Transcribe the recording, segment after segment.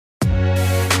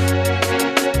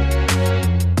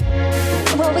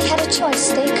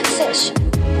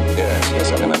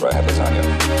Remember, I had lasagna.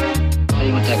 How do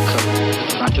you want that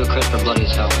cooked? Not too crisp or bloody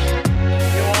as hell?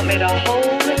 You want me to hold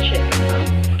the chicken, huh?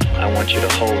 I want you to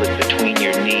hold it between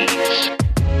your knees.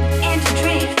 And to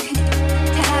drink.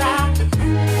 Ta-da!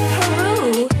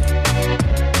 Peru.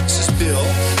 This is Bill.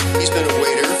 He's been a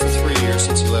waiter for 3 years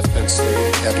since he left Penn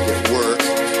State. Had to get work.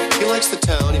 He likes the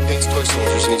town. He paints toy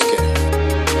soldiers and he's gay.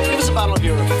 Give us a bottle of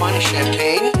your finest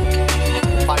champagne,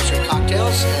 5 shrimp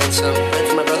cocktails, and some bread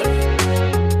for my brother.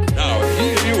 Now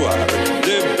here you are,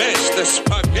 the best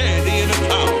spaghetti in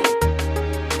town.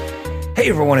 Hey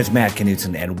everyone, it's Matt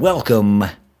Knutson, and welcome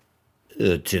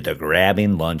to the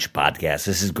Grabbing Lunch podcast.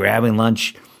 This is Grabbing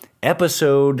Lunch,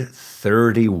 episode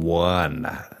 31.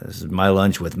 This is my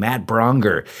lunch with Matt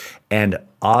Braunger and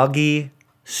Auggie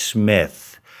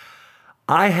Smith.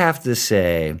 I have to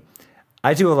say,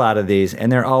 I do a lot of these,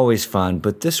 and they're always fun,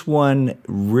 but this one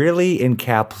really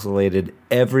encapsulated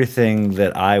everything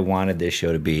that I wanted this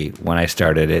show to be when I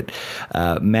started it.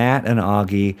 Matt and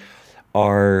Auggie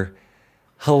are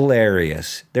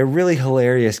hilarious. They're really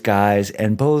hilarious guys,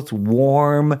 and both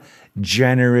warm,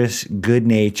 generous,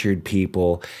 good-natured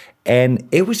people. And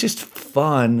it was just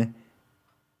fun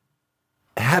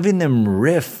having them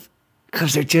riff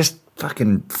because they're just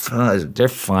fucking fun. They're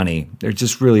funny. They're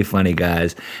just really funny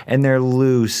guys, and they're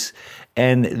loose,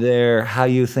 and they're how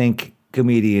you think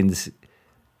comedians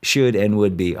should and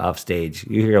would be off stage.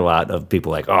 You hear a lot of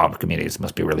people like, oh, comedians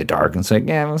must be really dark. And it's like,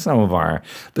 yeah, well, some of them are.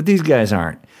 But these guys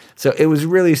aren't. So it was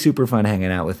really super fun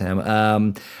hanging out with him.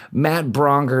 Matt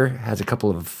Braunger has a couple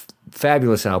of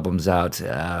fabulous albums out.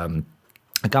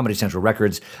 Comedy Central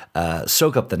Records,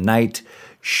 Soak Up the Night,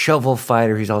 Shovel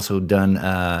Fighter. He's also done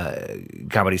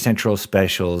Comedy Central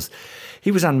specials.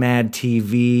 He was on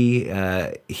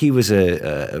MadTV. He was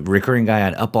a recurring guy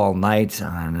on Up All Night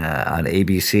on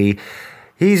ABC.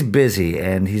 He's busy,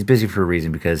 and he's busy for a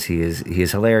reason because he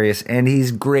is hilarious, and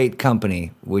he's great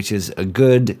company, which is a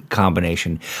good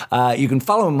combination. You can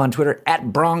follow him on Twitter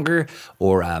at Braunger,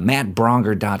 or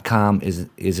mattbraunger.com is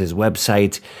his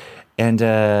website. And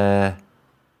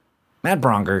Matt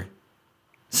Braunger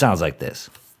sounds like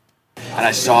this. And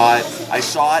I saw it,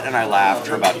 and I laughed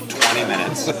for about 20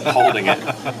 minutes, holding it.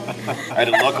 I had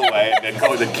to look away, and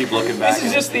then keep looking back. This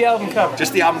is just the album cover.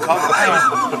 Just the album cover.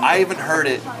 I haven't heard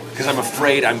it, because I'm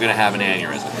afraid I'm going to have an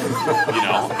aneurysm. You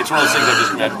know? It's one of those things I'm just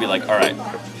going to have to be like, all right,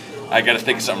 I got to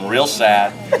think of something real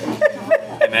sad,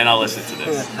 and then I'll listen to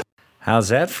this. How's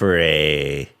that for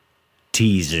a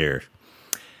teaser?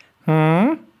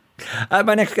 My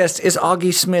next guest is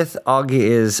Auggie Smith. Auggie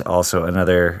is also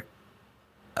another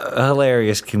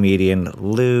hilarious comedian,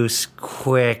 loose,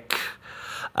 quick.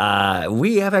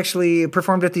 We have actually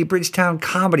performed at the Bridgetown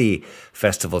Comedy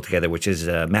Festival together, which is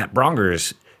Matt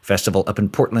Braunger's festival up in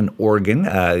Portland, Oregon.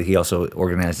 He also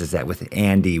organizes that with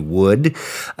Andy Wood.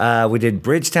 We did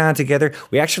Bridgetown together.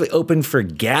 We actually opened for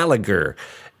Gallagher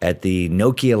at the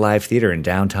Nokia Live Theater in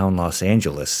downtown Los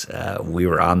Angeles. We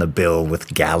were on the bill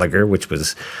with Gallagher, which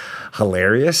was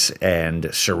hilarious and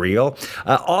surreal.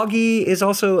 Auggie is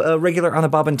also a regular on the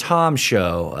Bob and Tom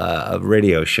show, a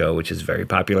radio show, which is very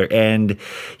popular. And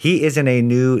he is in a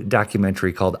new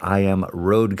documentary called I Am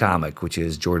Road Comic, which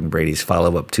is Jordan Brady's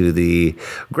follow-up to the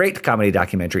great comedy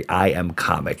documentary I Am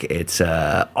Comic. It's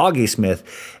Auggie Smith,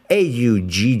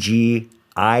 AuggieSmith,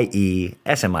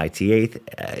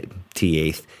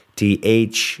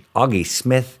 Auggie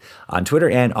Smith on Twitter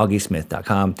and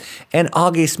AuggieSmith.com. And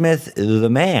Auggie Smith, the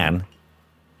man,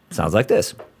 sounds like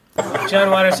this. John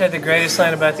Waters had the greatest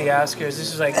line about the Oscars.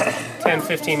 This was like 10,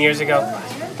 15 years ago.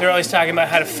 They're always talking about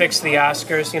how to fix the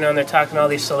Oscars, and they're talking to all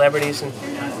these celebrities, and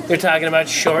they're talking about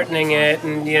shortening it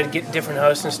and get different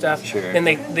hosts and stuff. Sure. Then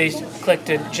they click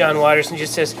to John Waters and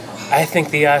just says, I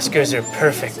think the Oscars are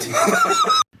perfect.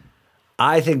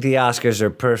 I think the Oscars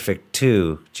are perfect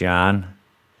too, John.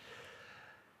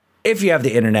 If you have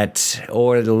the internet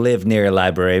or live near a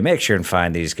library, make sure and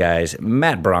find these guys,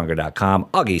 mattbraunger.com,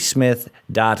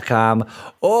 AuggieSmith.com,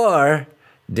 or,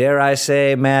 dare I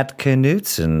say,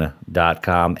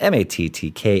 mattknutson.com,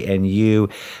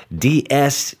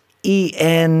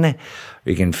 MATTKNUDSEN.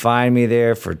 You can find me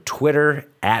there for Twitter,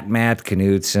 at Matt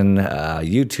Knutson,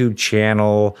 YouTube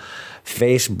channel,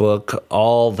 Facebook,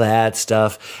 all that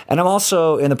stuff. And I'm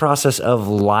also in the process of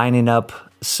lining up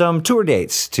some tour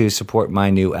dates to support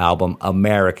my new album,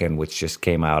 American, which just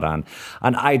came out on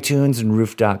iTunes and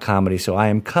Roof.comedy. So I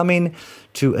am coming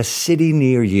to a city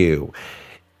near you.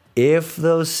 If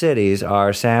those cities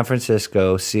are San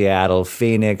Francisco, Seattle,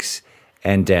 Phoenix,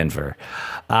 and Denver.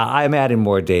 I'm adding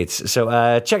more dates.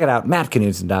 So check it out,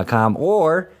 mattknutson.com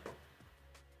or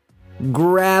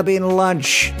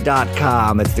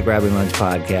grabbinglunch.com. It's the Grabbing Lunch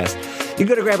podcast. You can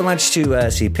go to Grab a Lunch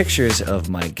to see pictures of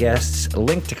my guests, a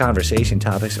link to conversation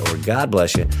topics, or God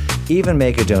bless you, even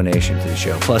make a donation to the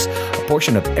show. Plus, a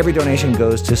portion of every donation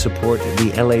goes to support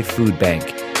the LA Food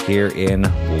Bank here in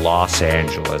Los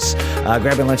Angeles.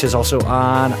 Grabbing Lunch is also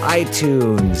on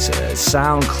iTunes,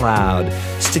 SoundCloud,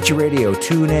 Stitcher Radio,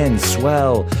 TuneIn,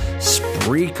 Swell,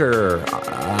 Spreaker,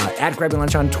 at Grabbing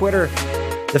Lunch on Twitter,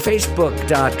 the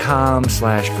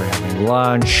Facebook.com/Grabbing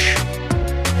Lunch.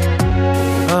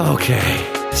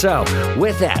 Okay, so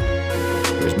with that,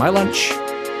 here's my lunch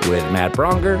with Matt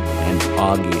Braunger and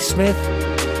Auggie Smith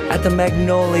at the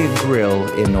Magnolia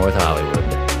Grille in North Hollywood.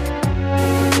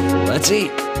 Let's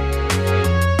eat.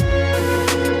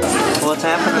 What's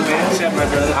happening, man? What's up, my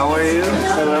brother? How are you?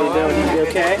 How are you doing? You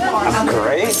okay? I'm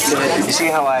great. You see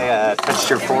how I touched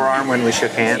your forearm when we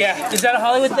shook hands? Yeah. Is that a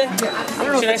Hollywood thing?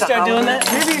 Should I start doing that?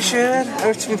 Maybe you should.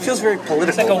 It feels very political.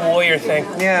 It's like a warrior thing.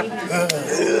 Yeah.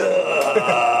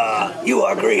 You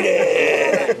are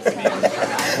greeted. I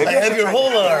have your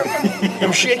whole arm.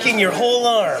 I'm shaking your whole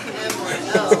arm.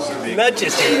 Not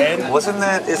just your head.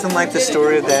 Isn't like the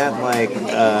story of that, like,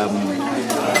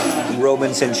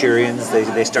 Roman centurions,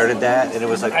 they started that, and it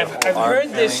was like... I've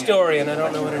heard this story, and I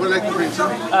don't know what it is.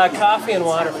 Coffee and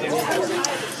water for me.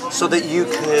 So that you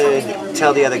could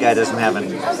tell the other guy doesn't have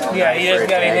any... Yeah, he doesn't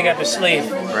got anything up his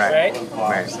sleeve, right?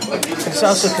 Right. It's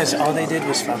also because all they did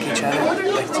was fuck each other.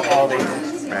 Like, that's all they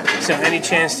did. Right. So any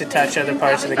chance to touch other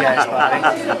parts of the guy's body.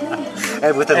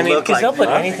 And with a look because they'll put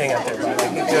huh? anything up their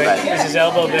body. Is his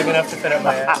elbow big enough to fit up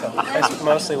my asshole? That's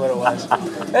mostly what it was.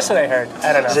 That's what I heard.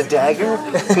 I don't know. Is a dagger?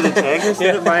 Could a dagger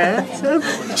fit up my ass?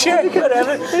 Sure,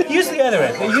 whatever. Use the other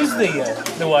end. Use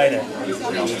the wide end.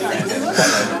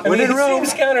 When in Rome. It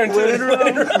seems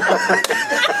counterintuitive.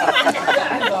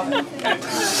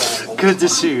 Good to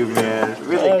see you, man.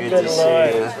 Really good to see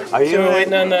you. Are you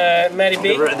waiting on Matty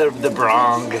B? The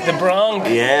Brong. The Brong?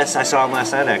 Yes, I saw him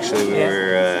last night, actually. We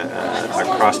were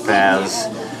crossed paths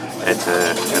at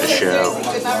a show.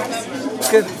 It's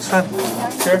good. It's fun.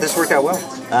 Sure. This worked out well.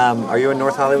 Are you a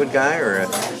North Hollywood guy or a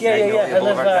Yeah.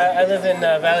 I live in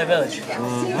Valley Village.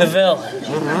 Mm-hmm. The Ville.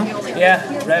 Mm-hmm. Yeah,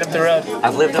 right up the road.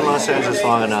 I've lived in Los Angeles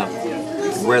long enough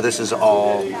where this is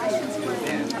all...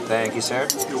 Thank you, sir.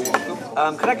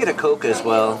 Could I get a Coke as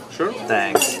well? Sure.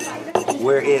 Thanks.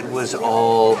 Where it was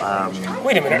all...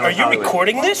 Wait a minute, North are you Hollywood.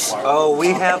 Recording this? Oh, we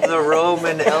have the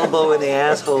Roman elbow in the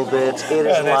asshole bit. It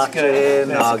is locked in,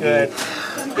 That's Auggie. good.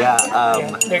 Yeah,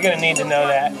 they're gonna need to know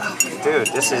that. Dude,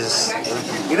 this is...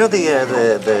 You know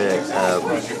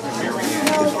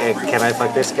Can I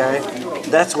Fuck This Guy?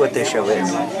 That's what this show is.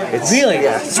 It's, really?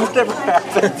 Yeah, it's whatever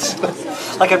happens.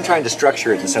 Like I'm trying to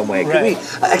structure it in some way. Right.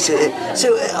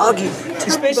 Auggie...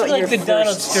 It's basically like the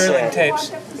Donald Sterling tapes.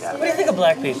 What do you think of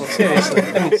black people? Seriously.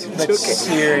 I mean, it's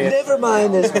serious. Never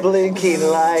mind this blinking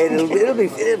light.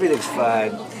 Everything's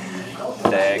fine.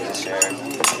 Thank you, sir.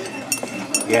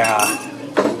 Yeah.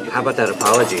 How about that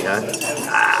apology, huh?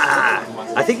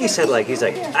 I think he said he's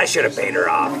like, I should have paid her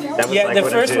off. That was the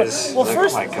first one. Well,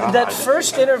 oh my God. That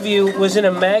first interview was in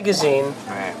a magazine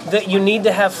that you need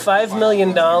to have $5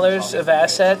 million of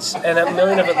assets and $1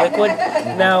 million of it liquid.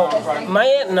 Now, my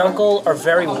aunt and uncle are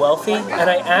very wealthy, and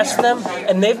I asked them,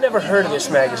 and they've never heard of this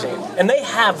magazine, and they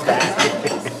have that.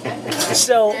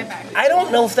 So I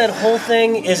don't know if that whole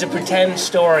thing is a pretend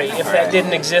story, if that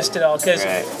didn't exist at all, because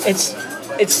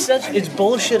it's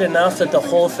bullshit enough that the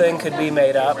whole thing could be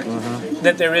made up. Mm-hmm.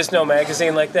 That there is no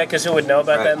magazine like that, because who would know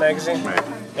about that magazine? Right.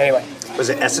 Anyway. Was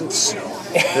it Essence?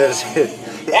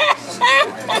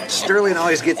 Sterling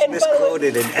always gets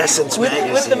misquoted in Essence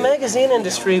magazine. With the magazine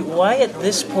industry, why at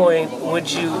this point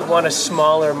would you want a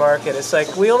smaller market? It's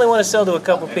like, we only want to sell to a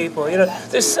couple people. You know,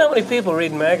 there's so many people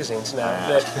reading magazines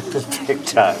now. Big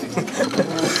time.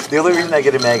 The only reason I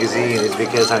get a magazine is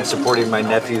because I'm supporting my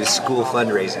nephew's school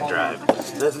fundraising drive.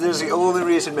 There's the only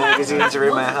reason magazines are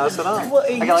in my house at all. Well,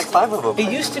 I got 5 of them.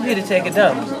 It used to be to take a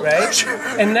dump, right? Sure.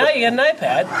 And now you got an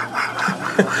iPad,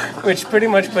 which pretty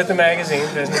much put the magazine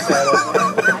business out of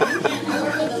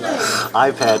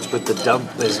iPads put the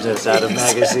dump business out of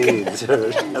magazines. I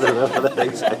don't know how that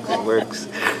exactly works.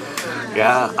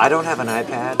 Yeah, I don't have an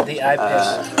iPad. The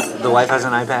iPad. The wife has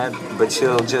an iPad, but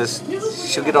she'll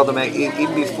get all the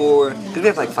even before, because we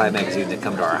have 5 magazines that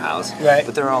come to our house, right?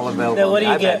 But they're all available now, what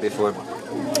on the do you iPad get? Before.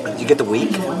 You get the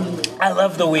Week? I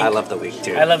love the Week. I love the Week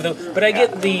too. But I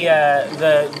get the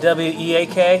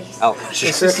WEAK. Oh, sure.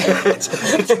 It's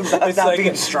about not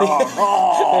being strong.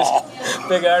 There's a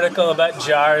big article about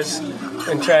jars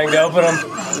and trying to open them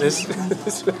this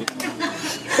week.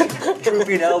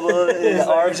 Drooping elbow,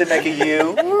 arms that make a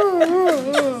U.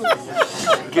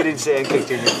 Getting sand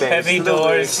kicked in your face. Heavy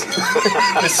doors.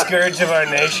 The scourge of our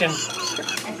nation.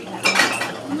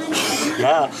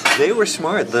 Yeah, they were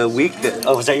smart. The week that...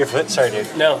 Oh, was that your foot? Sorry,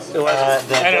 dude. No, it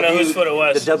wasn't. I don't know whose foot it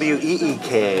was. The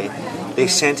WEEK, they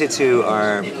sent it to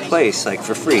our place, like,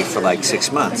 for free for, like,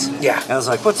 6 months. Yeah. And I was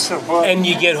like, what? And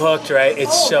you get hooked, right?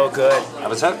 It's so good. How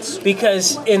was that?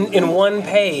 Because in one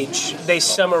page, they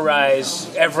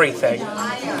summarize everything.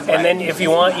 And then if you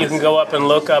want, you can go up and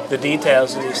look up the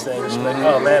details of these things. But,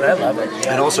 oh, man, I love it.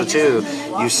 Yeah. And also, too,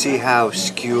 you see how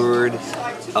skewered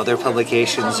other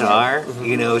publications are.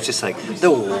 You know, it's just like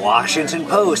the Washington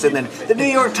Post and then the New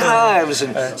York Times.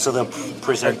 And so they'll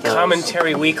present those.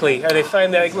 Commentary Weekly. Or they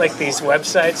find that, like these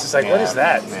websites. It's like, what is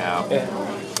that? Yeah.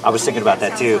 I was thinking about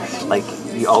that, too. Like,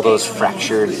 all those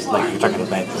fractured, like you're talking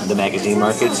about the magazine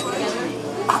markets.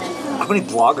 How many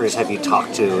bloggers have you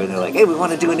talked to? And they're like, hey, we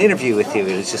want to do an interview with you.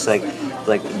 And it's just like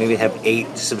maybe have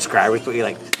 8 subscribers, but you're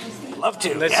like, love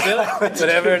to. Let's do it.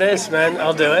 Whatever it is, man,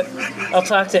 I'll do it. I'll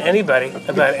talk to anybody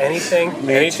about anything,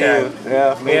 anytime. Too.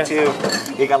 Yeah, me too.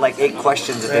 You got like 8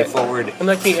 questions that they forward. I'm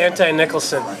like the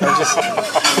anti-Nicholson. I'm just...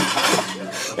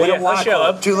 I'll show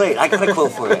up. Too late. I got a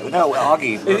quote for you. No,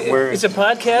 Auggie. It's a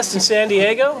podcast in San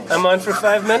Diego. I'm on for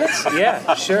 5 minutes.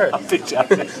 Yeah, sure. I'll be down.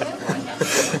 You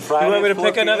want me to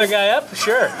pick another guy up?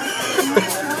 Sure.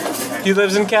 He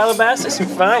lives in Calabasas?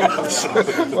 Fine.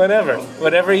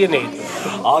 Whatever you need.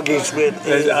 Auggie Smith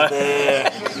is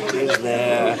there. He's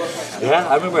there. Yeah,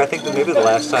 I remember, I think that maybe the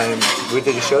last time we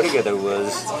did a show together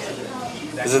was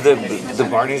it the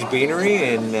Barney's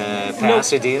Beanery in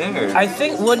Pasadena? Or? I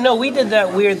think, we did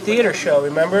that weird theater show,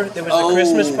 remember? There was a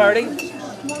Christmas party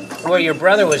where your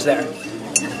brother was there.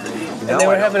 And they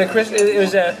were having a Christmas... It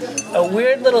was a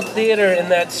weird little theater in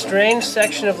that strange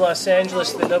section of Los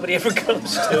Angeles that nobody ever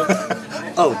goes to.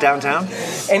 Oh, downtown?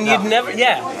 And you'd never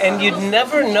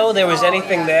know there was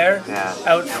anything there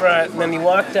out front. And then you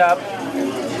walked up,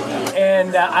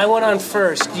 and I went on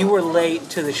first. You were late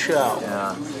to the show.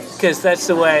 Yeah. Because that's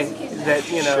the way that,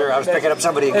 you know... Sure, I was picking up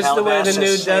somebody in That's Calabasas. the way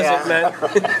the nude does it, man.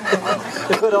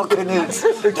 Good old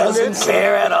Knut doesn't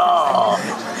care at all.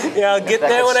 Yeah, I'll get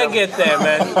there when I get there,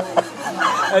 man.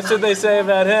 That's what they say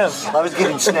about him. I was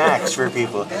getting snacks for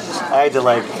people. I had to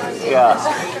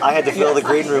I had to fill the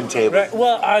green room table. Right.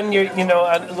 Well, on your,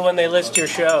 when they list your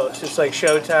shows, it's like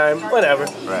Showtime, whatever.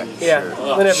 Right. Yeah.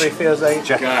 Sure. Whenever he feels like it.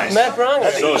 Guys. Matt Braunger.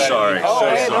 So sorry.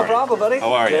 No problem, buddy.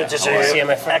 How are you? Good to see you.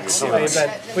 My friend. Excellent.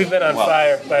 We've been on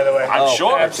fire, by the way. I'm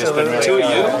sure. Absolutely. Just been 2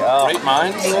 of you. Great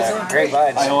minds. Great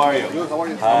minds. How are you? I'm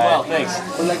well, thanks.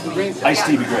 Iced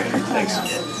tea be great. Thanks.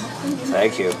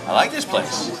 Thank you. I like this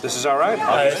place. This is all right.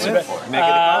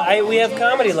 We have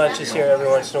comedy lunches here every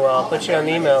once in a while. I'll put you on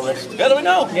the email list. Yeah, let me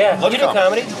know. Yeah, you do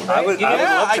comedy. I would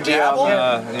love to be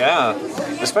on.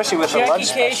 Especially with the lunch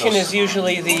Jackie Cation is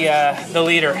usually the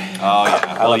leader. Oh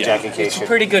yeah, I love Jackie Cation.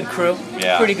 Pretty good crew.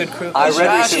 Yeah. Pretty good crew. I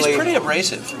read recently. She's pretty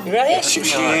abrasive. Right? She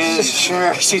is.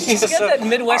 Sure. She's got that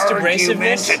Midwest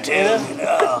abrasiveness.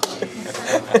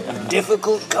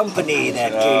 Difficult company,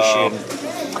 that Cation.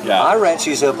 Yeah. I read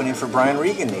she's opening for Brian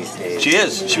Regan these days. She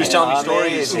is. She was telling me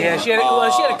stories. Yeah, she had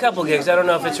a couple gigs. I don't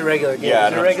know if it's a regular gig. Yeah,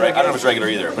 I don't know if it's regular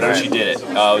either, but I know she did it.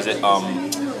 Was it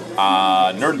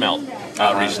Nerd Melt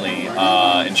recently,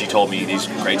 and she told me these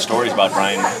great stories about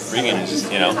Brian Regan. Is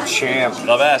champ,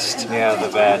 the best. Yeah, the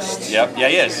best. Yep. Yeah,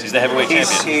 he is. He's the heavyweight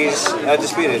champion. He's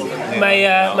undisputed.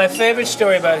 Yeah. My favorite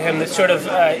story about him that sort of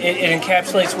it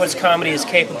encapsulates what comedy is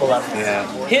capable of. Yeah.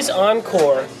 His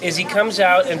encore is he comes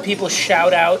out and people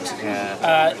shout out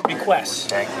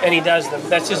requests, and he does them.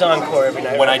 That's his encore every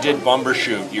night. When I did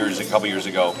Bumbershoot a couple years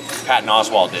ago, Patton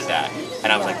Oswalt did that,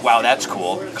 and I was like, wow, that's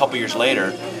cool. A couple years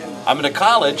later, I'm in a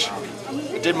college.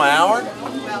 Did my hour?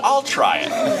 I'll try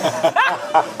it.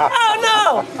 Oh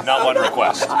no! Not one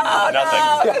request.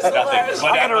 Nothing. But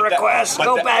I got a request.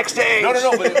 Go backstage.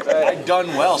 No. But I'd done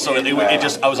well, so it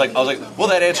just I was like, well,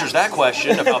 that answers that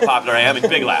question of how popular I am. It's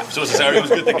big laugh. So it was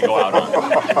a good thing to go out on.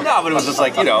 No, but it was just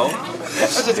like and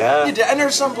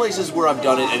there's some places where I've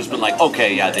done it and it's been like,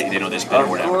 okay, yeah, they know this bit or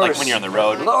whatever. Like when you're on the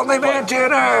road. Lonely Man Dinner.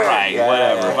 Right.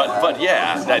 Whatever.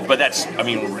 But that's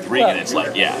with Regan, it's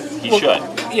like he should.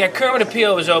 Yeah, Kermit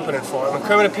Apio was opening for him. And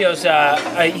Kermit Apio's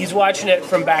he's watching it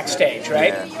from backstage,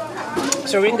 right? Yeah.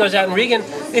 So Regan goes out, and Regan,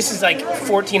 this is like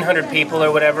 1,400 people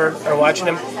or whatever are watching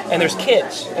him, and there's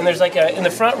kids, and there's in the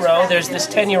front row, there's this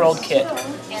 10-year-old kid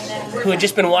who had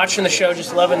just been watching the show,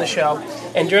 just loving the show,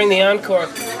 and during the encore,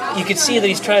 you could see that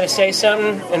he's trying to say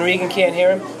something, and Regan can't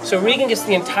hear him. So Regan gets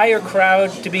the entire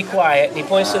crowd to be quiet, and he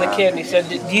points to the kid, and he said,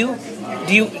 "Do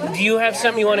you have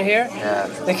something you want to hear?" Yeah.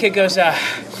 The kid goes,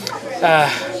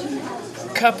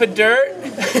 "Cup of dirt."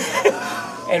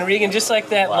 And Regan, just like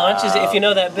that, launches, if you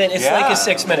know that bit, it's like a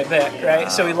 6-minute bit, right?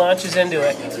 So he launches into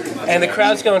it, and the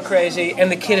crowd's going crazy,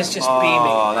 and the kid is just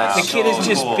beaming. The kid is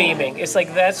just beaming. It's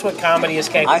like that's what comedy is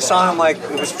capable of. I saw him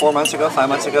it was 5 months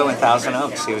ago in Thousand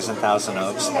Oaks. He was in Thousand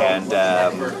Oaks, and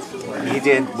he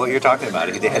did what you're talking about.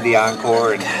 He had the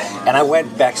encore, and I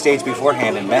went backstage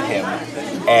beforehand and met him,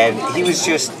 and he was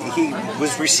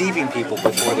receiving people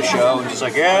before the show, and just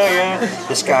like, yeah.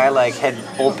 This guy had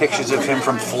old pictures of him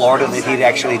from Florida that he'd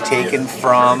actually taken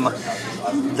from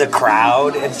the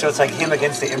crowd, and so it's like him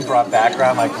against the improv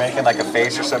background, making a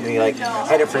face or something. He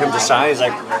had it for him to sign. He's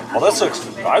like, well,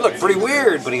 I look pretty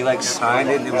weird, but he signed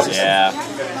it. And it was just,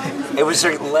 it was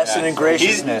a lesson in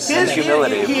graciousness and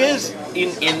humility. He is in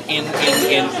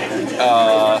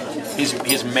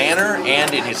his manner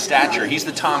and in his stature. He's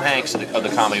the Tom Hanks of the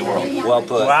comedy world. Well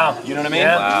put. Wow. You know what I mean?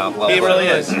 Yeah. Wow. Well he put. really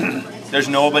is. There's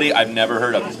nobody I've never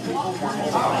heard of.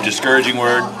 Disparaging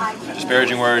word,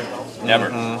 never.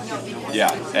 Mm-hmm.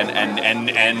 Yeah,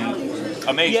 and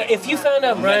amazing. Yeah, if you found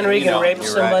out Brian Regan raped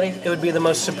somebody, it would be the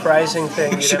most surprising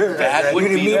thing you'd ever heard. That would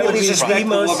be the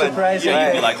most surprising. Yeah,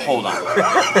 you'd be like, hold on.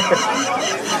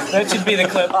 That should be the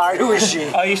clip. All right, who is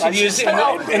she? Oh, you should use in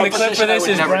the clip for this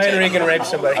is Brian Regan raped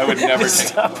somebody. I would never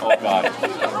take. Oh God.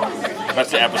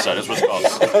 That's the episode. That's what it's called.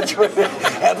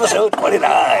 Episode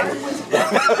 29.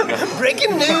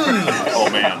 Breaking news. Oh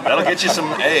man, that'll get you some.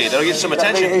 That'll get you some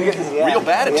attention. Real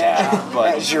bad attention.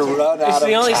 But as you run out it's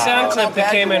the only sound clip that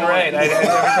came in right. I did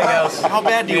everything else. How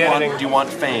bad do you want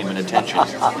fame and attention?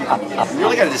 You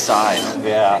really got to decide.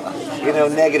 Yeah.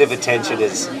 Negative attention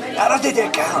is. I don't think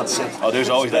that counts. There's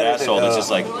always that asshole that's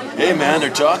just like, hey man, they're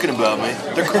talking about me.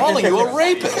 They're calling you a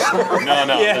rapist. No,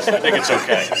 listen, I think it's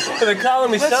okay. They're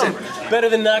calling me something. Better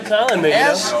than not calling me,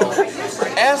 as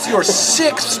your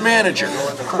 6th manager,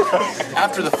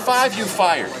 after the 5 you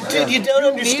fired. Dude, you don't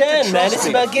understand, man. It's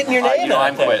about getting your name out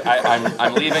I'm quit.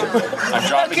 I'm leaving. I'm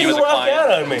dropping you as a client. How can you walk out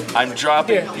on me? I'm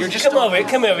dropping. Here, you're just come over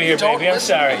here, baby. I'm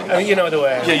sorry. You know the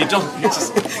way. Yeah, you don't.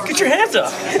 Get your hands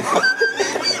up.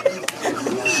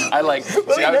 I was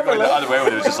going the other way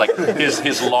when it was just like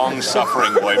his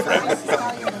long-suffering boyfriend.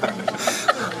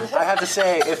 I have to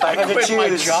say, if I had to choose...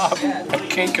 my job at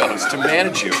Kinko's to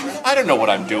manage you. I don't know what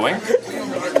I'm doing.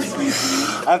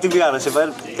 I have to be honest,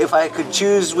 if I could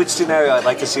choose which scenario I'd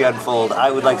like to see unfold, I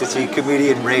would like to see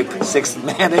comedian rape 6th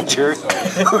manager.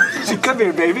 Come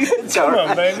here, baby. Come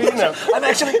on, baby. No.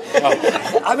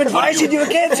 I'm advising you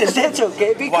against this. That's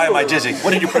okay. Be Why cool. am I dizzy?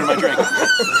 What did you put in my drink?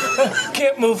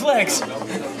 Can't move legs.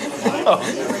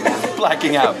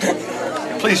 Blacking out.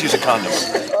 Please use a condom.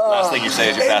 Last thing you say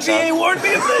as you pass out. APA warned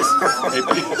me of this.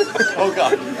 Oh,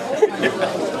 God.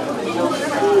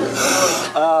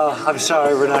 I'm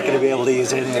sorry, we're not going to be able to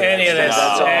use any of this.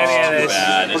 That's all.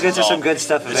 Bad. We'll get to some good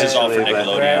stuff eventually. This is all for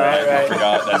Nickelodeon, right? I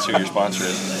forgot that's who your sponsor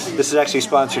is. This is actually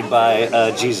sponsored by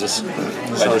Jesus.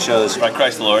 So it shows. By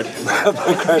Christ the Lord.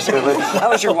 By Christ the Lord. How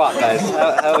was your walk, guys?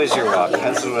 How was your walk?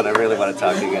 That's what I really want to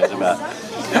talk to you guys about.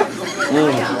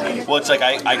 Well, it's like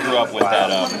I grew up with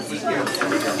that,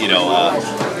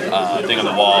 thing on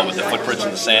the wall with the footprints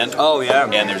in the sand. Oh, yeah.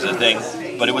 And there's a thing,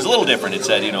 but it was a little different. It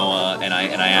said, and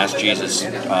I asked Jesus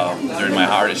during my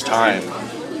hardest time,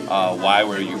 why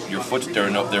were your foot? There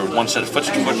was one set of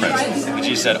footprints, and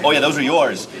Jesus said, "Oh yeah, those were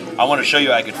yours. I want to show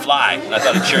you I could fly." And I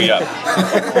thought it'd cheer you up.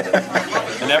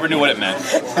 I never knew what it meant.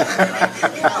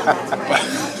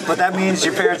 But that means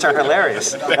your parents are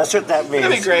hilarious. That's what that means.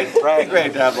 That'd be great. Right. It'd be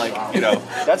great to have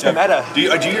That's meta. Do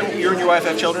you and your wife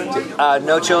have children?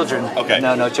 No children. Okay.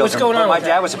 No children. What's going on? My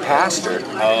dad was a pastor.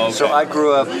 Oh, okay. So I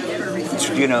grew up,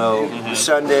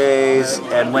 Sundays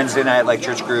and Wednesday night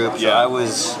church group. So I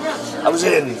was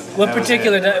in. Was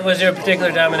there a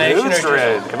particular domination?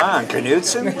 Lutheran. Come on,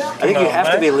 Knudsen. I think you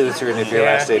have to be Lutheran if your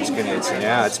last name's Knudsen.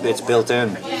 Yeah, it's built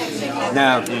in.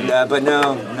 No, but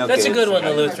no That's kids. a good one,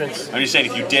 the Lutherans. I'm just saying,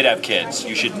 if you did have kids,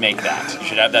 you should make that. You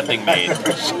should have that thing made.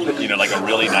 Like a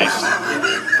really nice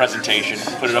presentation.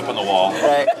 Put it up on the wall.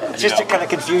 Right. Just to kind of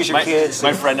confuse your kids.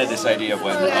 My friend had this idea of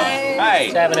when. Hi.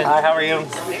 Hi. How are you?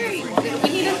 We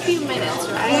need a few minutes,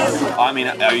 right? I mean,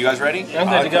 are you guys ready? I'm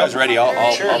good to go. If you guys ready? I'll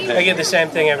pick. I get the same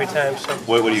thing every time. So.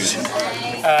 What do you do?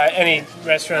 Any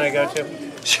restaurant I go to.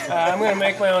 I'm going to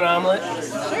make my own omelet.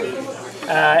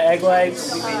 Egg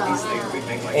whites.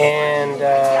 And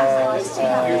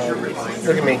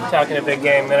look at me, talking a big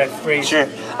game, then I freeze. Sure.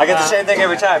 I get the same thing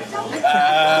every time.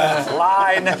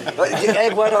 Line.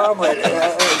 Egg white omelet.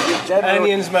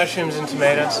 Onions, mushrooms, and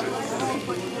tomatoes.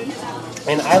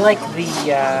 And I like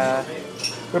the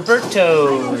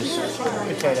Roberto's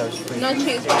potatoes. Please. No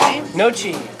cheese, right? No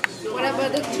cheese. What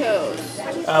about the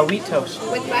toast? Wheat toast.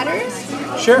 With butter?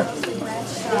 Sure.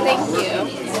 Thank you.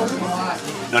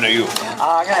 No, you.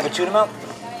 I'm gonna have a tuna melt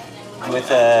with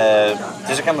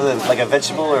does it come with like a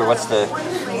vegetable or what's the?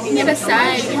 You can get a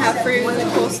side. You have fruit,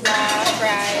 coleslaw,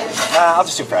 fries. I'll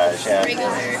just do fries. Yeah.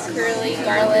 Regular, curly,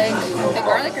 garlic. The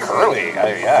garlic or Curly.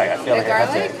 Yeah, I feel the like I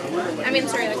garlic? have to. I mean,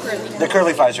 sorry, the curly. The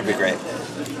curly fries would be great.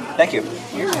 Thank you.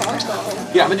 You're welcome.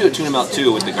 Yeah, I'm gonna do a tuna melt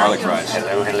too with the garlic fries.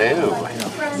 Hello.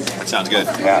 That sounds good.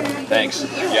 Yeah. Thanks.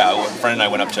 Yeah, a friend and I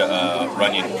went up to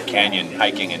Runyon Canyon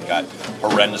hiking and got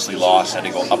horrendously lost. Had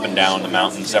to go up and down the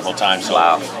mountain several times. So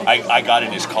Wow. I got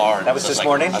in his car. And That was this like,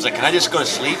 morning? I was like, can I just go to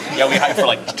sleep? Yeah, we hiked for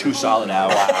like 2 solid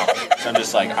hours. Wow. So I'm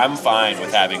just like, I'm fine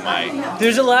with having my.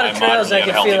 There's a lot of My trails I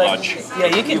moderately can feel like. unhealthy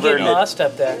Yeah, you can get lost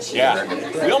up there. Yeah,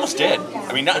 we almost did.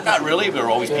 I mean, not really. There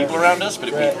were always people around us,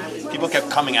 but people kept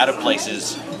coming out of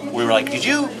places. We were like,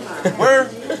 where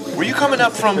were you coming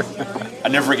up from? I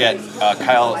never forget,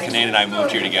 Kyle Kinane and I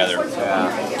moved here together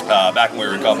back when we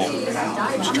were a couple.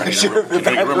 I'm just trying to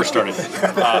get a rumor started.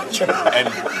 And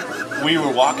we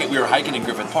were hiking in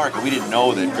Griffith Park, and we didn't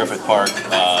know that Griffith Park,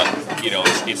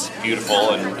 it's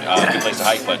beautiful and a good place to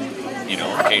hike, but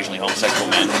occasionally homosexual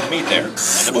men meet there.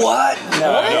 What?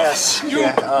 No. Yes.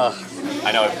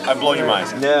 I know, I've blown your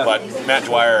minds. Yeah. But Matt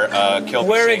Dwyer killed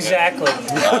Where the exactly?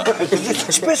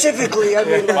 Specifically, I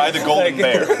mean. by the Golden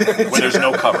Bear, where there's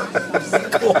no cover.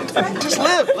 Just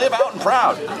live out and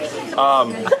proud.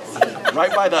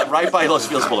 Right by Los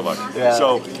Feliz Boulevard. Yeah.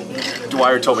 So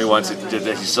Dwyer told me once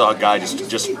that he saw a guy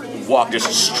just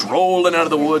strolling out of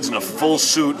the woods in a full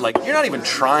suit, like you're not even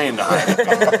trying to hike.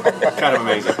 Kind of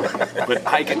amazing. But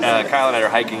Kyle and I are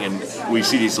hiking, and we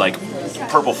see these like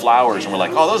purple flowers, and we're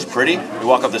like, oh, those are pretty. We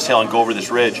walk up this hill and go over this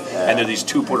ridge, and there are these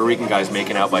 2 Puerto Rican guys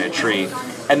making out by a tree,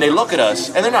 and they look at us,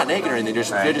 and they're not naked or anything,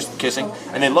 they're just kissing,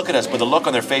 and they look at us, but the look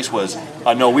on their face was,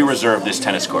 no, we reserved this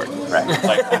tennis court. Right.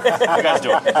 Like, what are you guys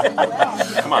doing?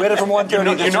 Come on. We had it from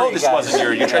 1:30 You know this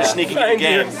wasn't you tried to sneak into the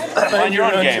game. Find your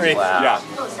own game. Wow. Yeah.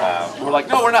 We're like,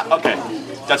 no, we're not. Okay.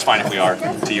 That's fine if we are,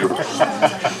 to you.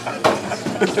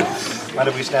 Why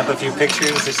don't we snap a few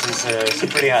pictures? This is some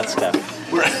pretty hot stuff.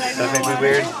 Does that make me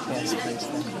weird?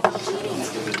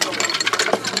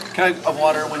 Can I have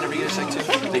water whenever you get a sec too?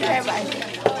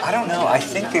 I don't know. I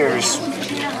think this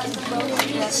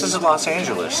is Los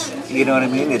Angeles. You know what I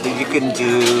mean? That you can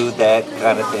do that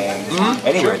kind of thing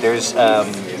anywhere. There's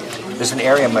an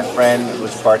area. My friend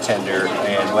was a bartender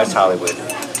in West Hollywood,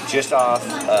 just off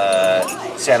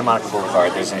Santa Monica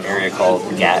Boulevard. There's an area called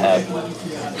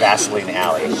Vaseline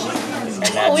Alley.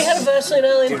 And we had a Vaseline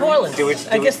Alley in Portland.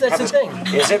 I guess that's the thing.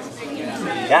 Is it?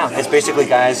 Yeah, it's basically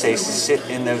guys, they sit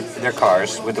in their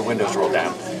cars with the windows rolled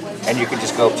down, and you can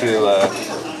just go up to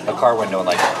a car window and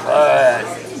like, how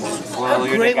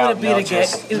great would it be to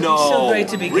get? It would be so great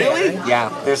to be really? gay. Right? Yeah,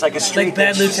 there's like a street. Like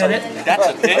Bad Lieutenant? That's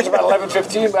a thing. It's about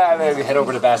 11:15, and you head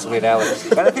over to Vaseline Alley.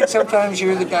 But I think sometimes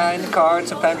you're the guy in the car, and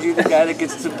sometimes you're the guy that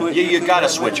gets to put. You gotta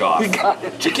switch off.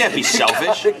 You can't be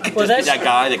selfish. Well, just be that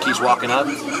guy that keeps walking up.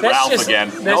 Ralph again.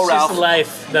 That's Ralph. just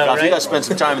life, though, Ralph, right? you gotta spend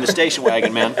some time in the station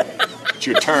wagon, man. It's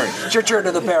your turn. It's your turn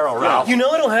to the barrel, Ralph. You know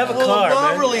I don't have a car, I'm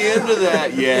not man. really into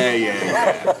that.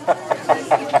 Yeah.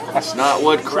 That's not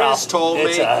what Chris told me.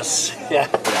 It's us. Yeah.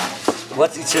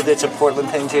 So it's a Portland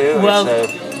thing too? Well,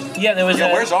 yeah, there was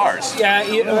where's ours? Yeah,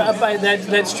 up by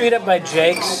that street up by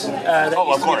Jake's. That of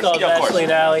used to be course. called Yeah, of course.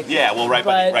 Vaseline Alley. Yeah, well, right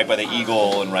by the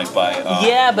Eagle and right by.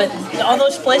 Yeah, but all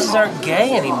those places aren't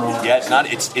gay anymore. Yeah, it's not.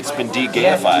 It's been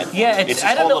de-gayified. Yeah, it's this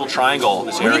I don't whole know. little triangle.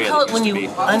 This What do area. you call it that when used you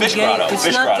to be Fish ungay? grotto. It's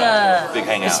Fish not. grotto. Big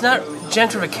hangout. It's not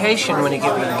gentrification when you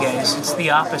get rid of gays. It's the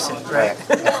opposite, right?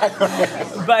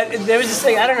 But there was this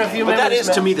thing. I don't know if you remember. But that is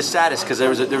to me the saddest because there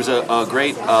was a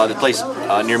great the place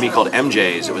near me called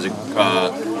MJ's. It was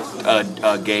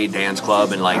a gay dance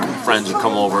club, and like friends would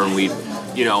come over and we'd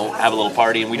have a little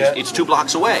party, and it's 2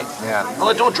 blocks away. Yeah.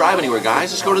 Well, don't drive anywhere,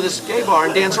 guys. Just go to this gay bar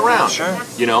and dance around. Sure.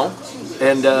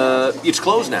 And it's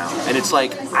closed now, and it's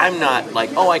like I'm not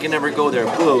like I can never go there.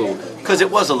 Boo. Because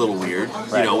it was a little weird,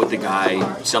 with the guy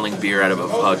selling beer out of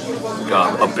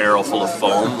a barrel full of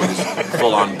foam with his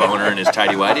full-on boner and his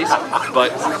tighty-whities.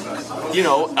 But,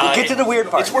 get to the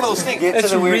weird part. It's one of those things.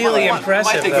 It's really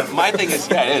impressive. My thing is,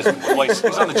 it is. Well, he's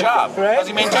on the job. Right? How's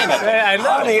he maintain that? I know.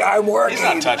 Honey, I'm working. He's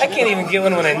not touching I can't even get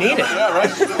one when I need it. Yeah,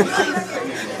 right.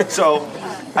 So,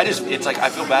 it's like I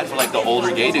feel bad for like the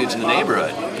older gay dudes in the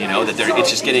neighborhood. You know that it's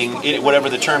just getting whatever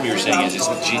the term you were saying is. It's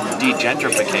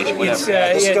degentrification. Whatever.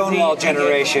 The Stonewall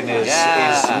generation is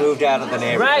moved out of the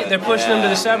neighborhood. Right, they're pushing them to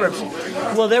the suburbs.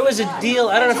 Well, there was a deal.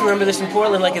 I don't know if you remember this in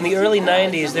Portland. Like in the early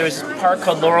 '90s, there was a park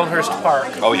called Laurelhurst Park.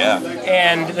 Oh yeah.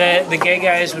 And the gay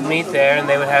guys would meet there, and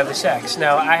they would have the sex.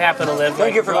 Now I happen to live.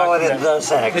 Thank you for calling it the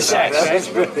sex. The sex.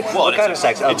 Right? What kind of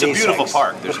sex? It's a beautiful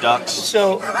park. There's ducks.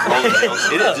 So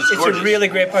it's a really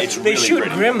great park. They shoot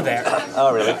Grimm there.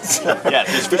 Oh really? Yeah,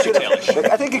 it's fishing tailish.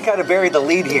 I think you kind of buried the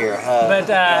lead here.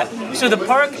 So the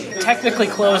park technically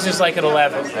closes like at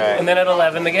 11, right. and then at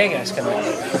 11 the gay guys come in,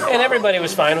 and everybody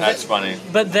was fine with That's it. funny.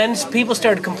 But then people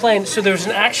started complaining. So there was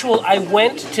an actual. I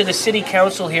went to the city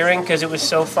council hearing because it was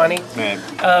so funny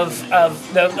of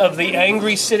the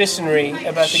angry citizenry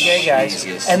about the gay guys,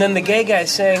 and then the gay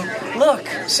guys saying, "Look,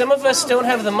 some of us don't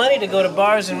have the money to go to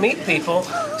bars and meet people,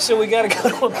 so we got to go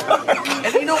to a park."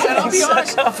 And you know, and I'll be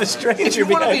honest, off a stranger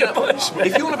behind a bush.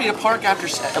 If you want to be at a park after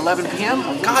 11 p.m.,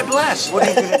 God bless. What are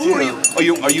you going to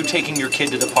do? Are you taking your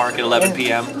kid to the park at 11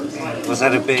 p.m.? Was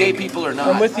that a big... Gay people or not?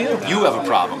 I'm with you. You have a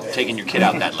problem taking your kid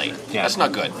out that late. Yeah. That's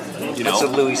not good. You know? That's a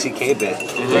Louis C.K. bit.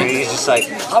 Where he's just like,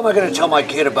 how am I going to tell my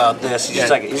kid about this? He's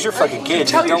just like, he's your fucking kid.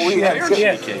 Tell your Parent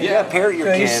your kid. Yeah, parent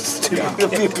your kid.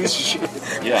 Don't be a piece of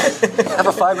shit. Yeah. Have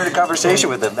a 5-minute conversation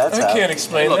with him. That's how. I can't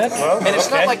explain that. Well, and it's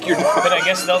not like you're... But I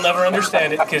guess they'll never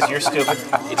understand it because you're stupid.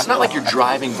 It's not like you're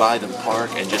driving by the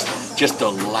park and just the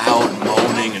loud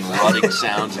moaning and rutting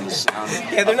sounds and the sound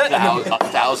of a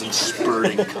thousand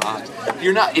spurting cocks.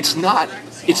 You're not. It's not.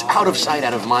 It's out of sight,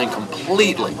 out of mind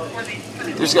completely.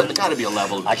 There's got to be a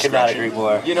level of discretion. I cannot agree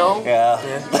more. You know? Yeah.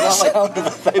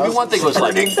 It'd be one thing was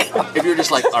like if you're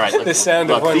just like, all right, look, the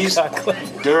sound of one cock.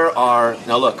 There are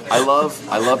now. Look, I love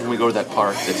when we go to that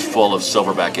park that's full of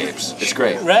silverback apes. It's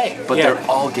great, right? But they're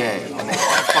all gay and they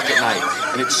all fuck at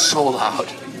night, and it's so loud.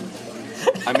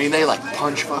 I mean, they like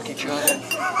punch fuck each other,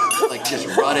 like just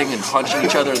rutting and punching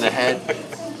each other in the head.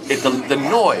 The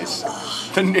noise,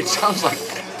 it sounds like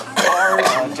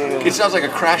cars. It sounds like a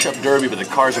crash-up derby, but the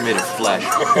cars are made of flesh.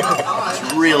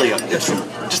 It's really, it's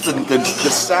just the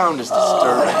sound is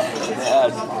disturbing.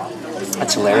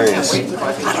 That's hilarious.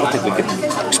 I don't think we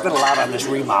could spend a lot on this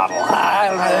remodel. I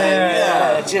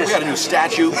don't know. We got a new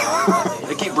statue.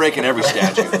 They keep breaking every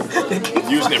statue.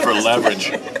 Using it for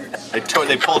leverage.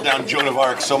 They pulled down Joan of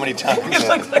Arc so many times.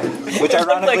 Which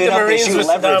ironically enough, they shoot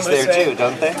leverage there too,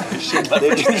 don't they?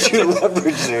 They do shoot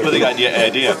leverage there. But they got the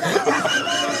idea.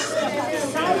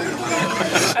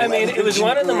 I mean, it was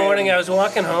 1 a.m. I was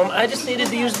walking home. I just needed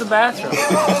to use the bathroom.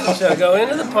 So I go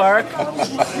into the park.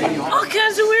 All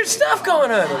kinds of weird stuff going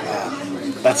on.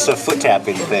 That's a foot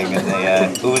tapping thing.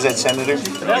 And who was that senator?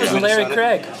 That was Larry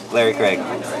Craig. Larry Craig.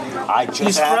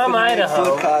 He's from Idaho.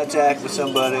 Foot contact with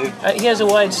somebody. He has a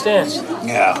wide stance.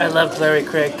 Yeah. I loved Larry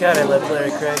Craig. God, I loved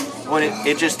Larry Craig. When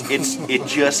it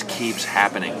just keeps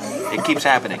happening. It keeps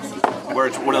happening. Where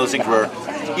it's one of those things where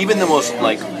even the most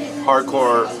like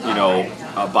hardcore,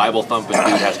 Bible thumping dude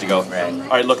has to go. All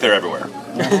right, look, they're everywhere.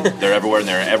 They're everywhere, and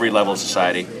they're at every level of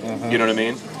society. You know what I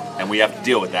mean? And we have to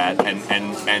deal with that,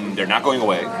 and they're not going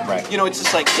away. Right. It's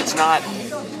just like it's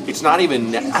not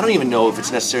even. I don't even know if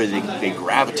it's necessarily they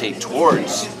gravitate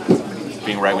towards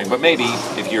being right wing, but maybe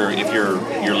if you're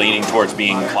leaning towards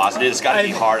being closeted, it's got to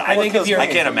be hard. I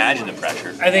can't imagine the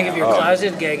pressure. I think if you're a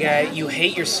closeted gay guy, you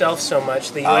hate yourself so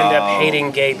much that you end up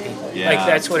hating gay people. Yeah. Like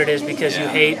that's what it is because you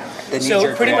hate.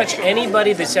 So pretty much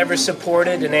anybody that's ever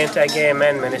supported an anti-gay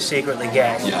amendment is secretly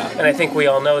gay. Yeah. And I think we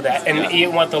all know that. And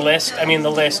you want the list? I mean,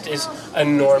 the list is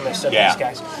enormous of these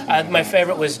guys. My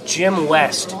favorite was Jim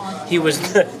West. He was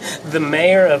the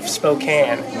mayor of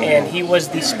Spokane, and he was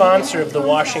the sponsor of the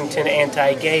Washington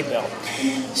anti-gay bill.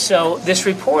 So this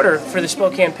reporter for the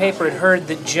Spokane paper had heard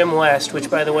that Jim West, which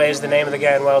by the way is the name of the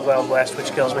guy in Wild Wild West,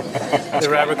 which kills me, the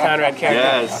Robert Conrad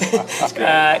character.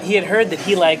 Yes. He had heard that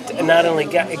he liked not only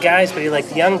guys, but he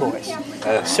liked young boys.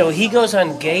 So he goes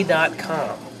on gay.com,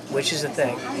 which is a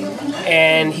thing,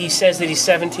 and he says that he's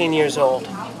 17 years old.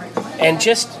 And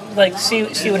just like see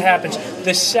what happens.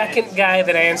 The second guy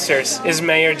that answers is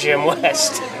Mayor Jim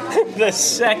West. The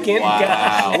second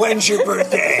guy. When's your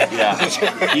birthday?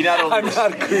 Yeah. He not only I'm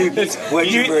not creepy.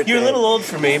 When's your birthday? You're a little old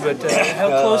for me, but how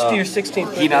close to your 16th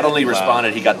birthday? He not only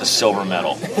responded, he got the silver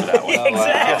medal for that one.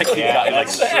 Exactly. He got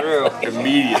That's true.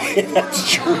 Immediately.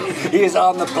 That's true. He is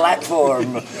on the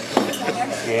platform.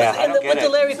 Yeah, I don't get with the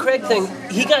it. Larry Craig thing,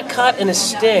 he got caught in a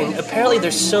sting. Apparently,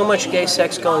 there's so much gay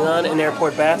sex going on in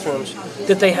airport bathrooms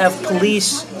that they have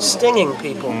police stinging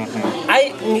people.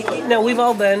 Now we've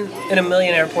all been in a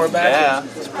million airport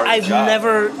bathrooms. Yeah, it's part of the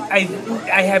job.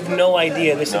 I have no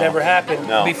idea this had ever happened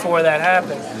before that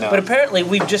happened. No. But apparently,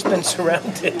 we've just been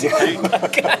surrounded by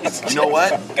guys. You know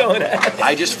what? Going at it.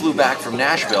 I just flew back from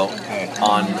Nashville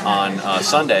on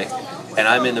Sunday, and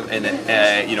I'm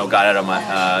got out of my.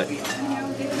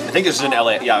 I think this was in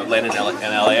LA. Yeah, I landed in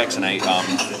LAX, and I,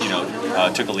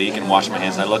 took a leak and washed my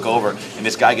hands. And I look over, and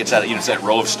this guy gets out. It's that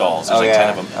row of stalls. There's 10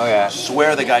 of them. Oh yeah.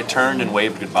 Swear the guy turned and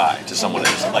waved goodbye to someone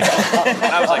else. Like, and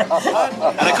I was like, what?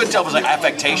 And I couldn't tell if it was like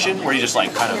affectation, where he just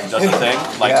like kind of does the thing.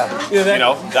 Like,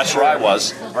 that's where I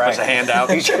was. Right. Puts a hand out.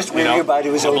 He's just waving goodbye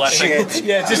to his own shit.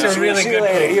 Yeah, just a really good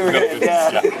thing.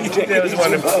 That was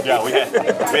wonderful. Yeah, we had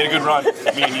a good run.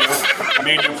 Me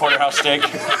and you, porterhouse steak.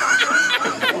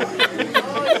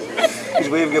 He's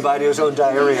waving goodbye to his own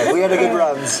diarrhea. We had a good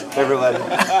runs, everyone.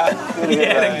 We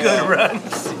had a good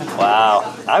runs.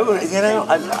 Wow.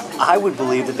 I would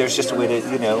believe that there's just a way to,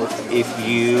 if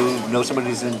you know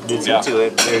somebody that's into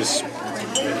it, there's.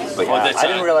 But I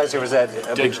didn't realize there was that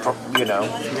big,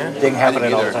 thing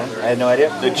happening all the time. I had no idea.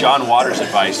 The John Waters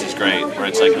advice is great, where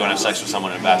it's like you want to have sex with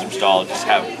someone in a bathroom stall, just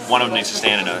have one of them needs to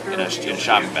stand in a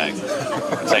shopping bag.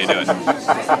 That's how you do it.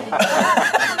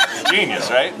 Genius,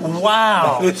 right?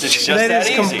 Wow. It's just that that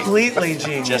is easy. Completely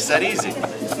genius. Just that easy.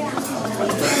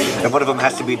 And one of them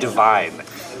has to be divine.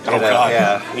 Oh, God.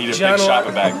 Yeah. Need a big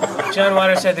shopping bag. John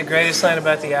Waters had the greatest line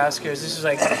about the Oscars. This was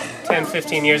like 10,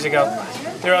 15 years ago.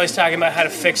 They're always talking about how to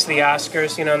fix the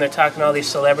Oscars, and they're talking to all these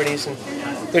celebrities, and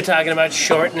they're talking about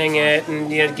shortening it and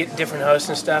get different hosts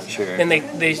and stuff. Sure. And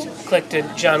they click to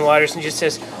John Waters and just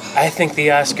says, "I think the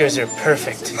Oscars are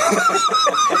perfect."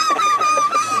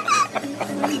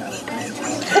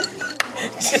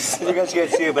 You guys can't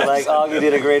see it, but like Auggie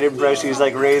did a great impression. He's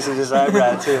like raising his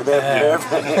eyebrow too.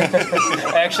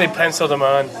 I actually penciled him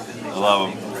on. I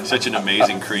love him. Such an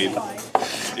amazing creep.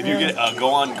 If you get go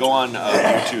on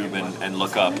YouTube and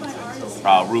look up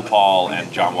RuPaul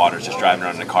and John Waters just driving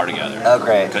around in a car together. Oh,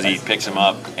 great. Because he picks him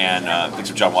up and picks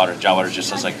up John Waters. John Waters just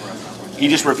says like, he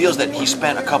just reveals that he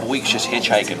spent a couple weeks just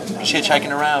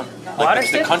hitchhiking around. Like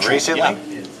Waters the country. Recently?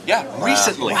 Yeah,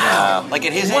 recently. Wow. Like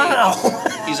at his age.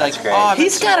 He's like,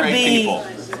 he's got to great be people.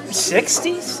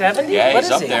 60, 70? Yeah, What he's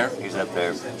is up he? there. He's up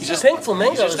there. He's just, Pink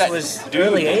Flamingos he's just that was dude.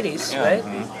 early 80s, Yeah. right?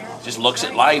 Mm-hmm. Just looks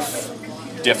at life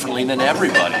differently than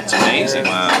everybody. It's amazing.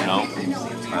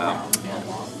 Wow.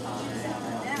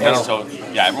 So,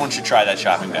 everyone should try that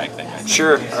shopping bag thing.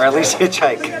 Sure, or at least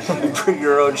hitchhike. Bring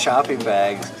your own shopping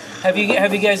bags. Have you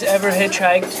guys ever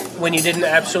hitchhiked when you didn't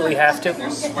absolutely have to?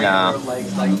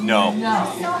 No.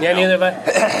 Yeah, neither have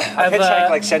I. I've hitchhiked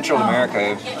like Central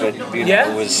America, but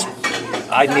it was.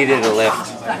 I needed a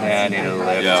lift. Yeah, I needed a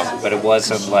lift. Yeah. But it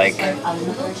wasn't like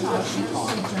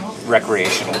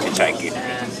recreational hitchhiking.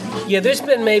 Yeah, there's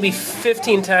been maybe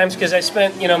 15 times because I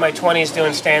spent, my 20s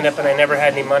doing stand-up and I never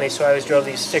had any money, so I always drove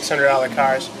these $600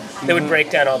 cars. They would break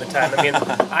down all the time. I mean,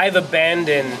 I've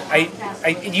abandoned, I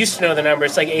used to know the number,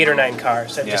 it's like 8 or 9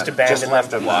 cars. I've just abandoned just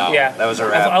left them. Wow. Yeah. That was a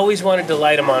wrap. I've always wanted to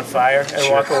light them on fire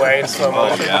and walk away in slow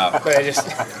motion, but I just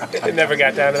it never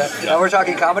got down to that. Now we're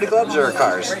talking comedy clubs or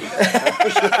cars?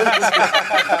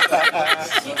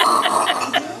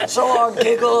 So long,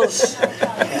 giggles.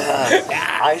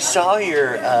 Yeah. I saw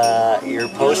your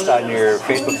post on your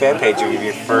Facebook fan page of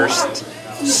your first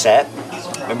set.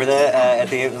 Remember that at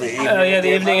the evening? Oh yeah,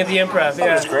 the evening at the Improv.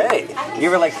 Yeah, it was great. You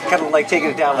were like kind of like taking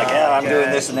it down, like I'm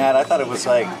doing this and that. I thought it was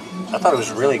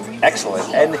really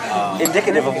excellent and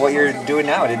indicative of what you're doing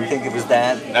now. I didn't think it was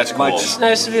that That's much. cool. It's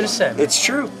nice of you to say. It's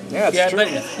true. Yeah, it's true.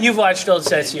 But you've watched old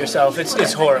sets yourself.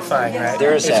 It's horrifying, right?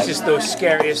 They're It's just the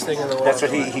scariest thing in the world. That's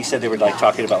what he said. They were like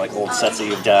talking about like old sets that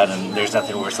you've done, and there's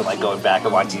nothing worse than like going back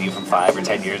and watching you from 5 or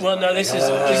 10 years. Well, no, this is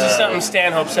something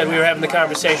Stanhope said. We were having the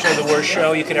conversation of the worst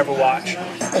show you could ever watch,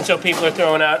 and so people are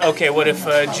throwing out, okay, what if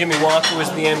Jimmy Walker was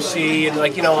the MC, and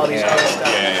like all these other stuff.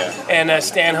 Yeah. And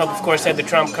Stanhope, of course, had the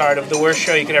trump card of the worst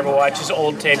show you could ever watch is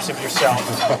old tapes of yourself.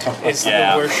 It's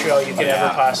the worst show you could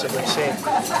ever possibly see.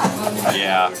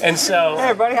 Yeah. And so, hey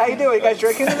everybody, how you doing? You guys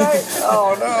drinking tonight?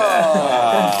 Oh no!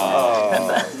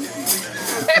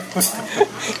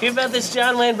 You hear about this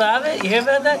John Wayne Bobbitt? You hear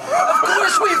about that? Of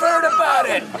course we've heard about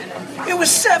it. It was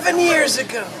 7 years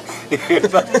ago.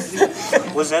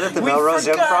 Was that at the Melrose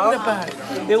Improv? About it.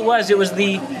 It was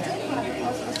the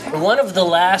one of the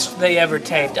last they ever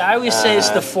taped. I always say it's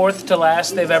the fourth to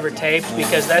last they've ever taped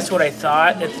because that's what I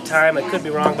thought at the time. I could be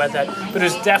wrong about that, but it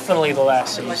was definitely the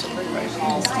last season.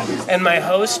 And my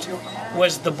host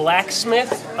was the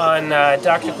blacksmith on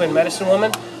Dr. Quinn Medicine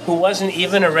Woman, who wasn't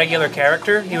even a regular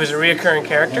character. He was a reoccurring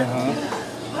character.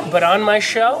 But on my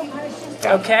show,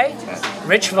 okay,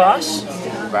 Rich Voss,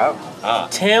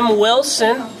 Tim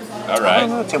Wilson. All right. I don't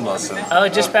know Tim Wilson. Oh,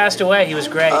 just passed away. He was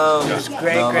great. He was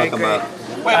great.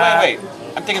 Wait.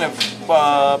 I'm thinking of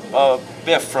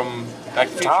Biff from Back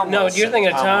to the Future. No, you're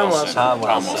thinking of Tom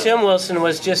Wilson. Tim Wilson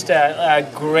was just a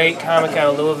great comic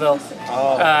out of Louisville.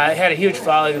 Had a huge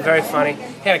following, very funny.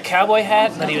 He had a cowboy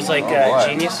hat, but he was like a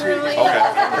genius.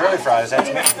 Okay. Curly fries, that's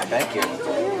me. Thank you.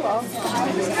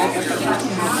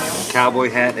 Cowboy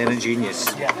hat and a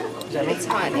genius. Yeah. Is that me? It's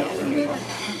fun.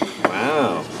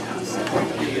 Wow.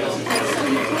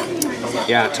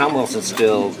 Yeah, Tom Wilson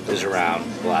still is around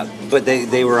a lot, but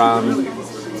they were on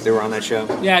that show.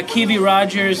 Yeah, Kiwi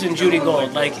Rogers and Judy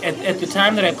Gold. Like at the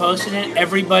time that I posted it,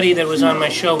 everybody that was on my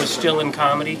show was still in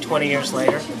comedy 20 years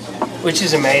later, which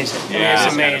is amazing. Yeah,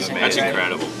 it's amazing. That's right?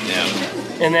 incredible. Yeah.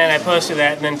 And then I posted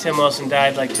that, and then Tim Wilson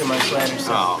died like 2 months later.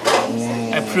 So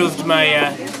I proved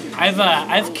my.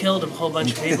 I've killed a whole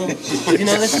bunch of people. You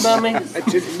know this about me? I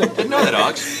didn't know that,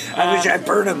 Auggie. I wish I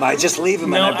burn them. I just leave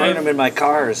them and I burn them in my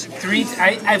cars.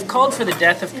 I've called for the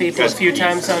death of people a few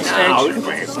times on stage.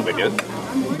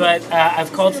 But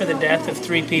I've called for the death of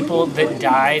 3 people that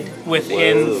died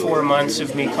within 4 months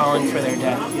of me calling for their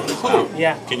death. Who?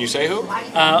 Yeah. Can you say who?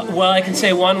 Well, I can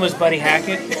say one was Buddy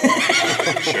Hackett.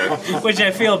 Sure. Which I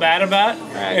feel bad about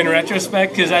in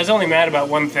retrospect, because I was only mad about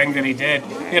one thing that he did.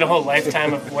 He had a whole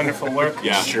lifetime of wonderful work.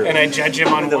 Yeah, sure. And I judge him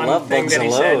on one thing that he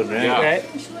alone, said. right? Yeah. Right?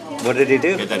 What did he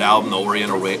do? Get that album, The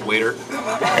Oriental Waiter.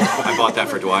 I bought that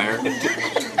for Dwyer.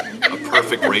 A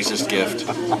perfect racist gift.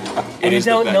 And you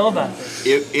don't know about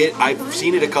it. I've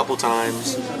seen it a couple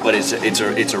times, but it's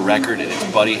a record, and it's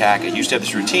Buddy Hackett. He used to have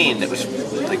this routine that was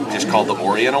like just called The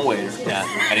Oriental Waiter. Yeah.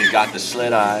 And he's got the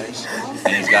slit eyes,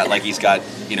 and he's got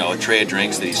a tray of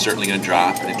drinks that he's certainly gonna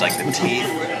drop, and it's like the teeth.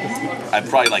 I'm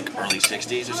probably like early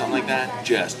 60s or something like that.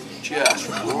 Just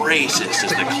racist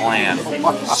as the Klan.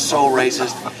 So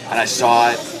racist. And I saw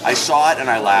it and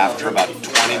I laughed for about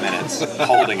 20 minutes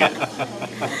holding it. I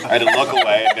had to look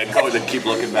away and then go and keep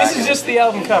looking back. This is just the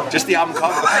album cover. Just the album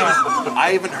cover.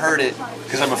 I haven't heard it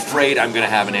because I'm afraid I'm going to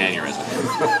have an aneurysm.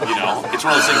 You know? It's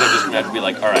one of those things I'm just going to have to be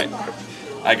like, all right,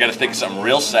 I got to think of something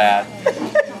real sad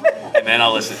and then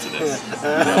I'll listen to this.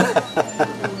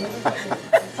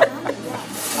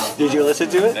 Did you listen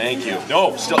to it? Thank you.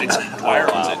 No, still, it's Dwyer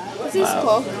owns it. Is this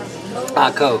Coke?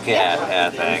 Coke, yeah,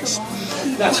 thanks.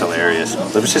 That's hilarious.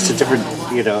 It was just a different,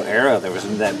 era. There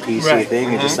wasn't that PC thing.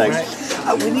 And just like,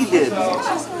 we need to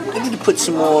put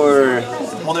some more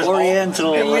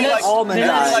Oriental almond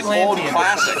eyes. Like old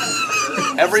classic.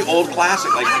 Every old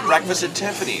classic, like Breakfast at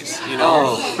Tiffany's,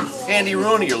 Andy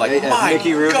Rooney, you're like, my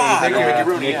Mickey Rooney. God. Mickey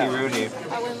Rooney. I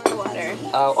went with water.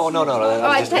 No.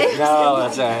 I think. No,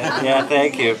 that's all right. Yeah,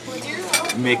 thank you.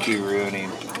 Mickey Rooney.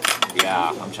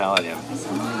 Yeah, I'm telling you.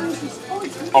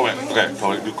 Oh, wait, okay.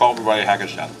 So you called for Buddy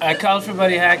Hackett's death. I called for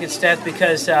Buddy Hackett's death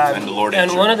because And the Lord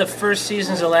answered. one of the first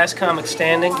seasons of Last Comic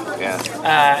Standing,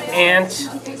 Ant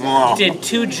did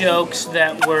 2 jokes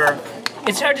that were...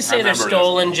 It's hard to say they're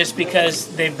stolen just because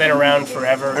they've been around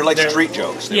forever. They're like street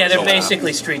jokes. They're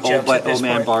basically street jokes at this Old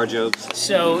man point. bar jokes.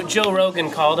 So Joe Rogan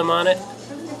called him on it,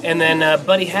 and then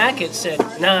Buddy Hackett said,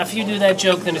 "Nah, if you do that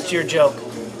joke, then it's your joke."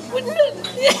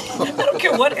 I don't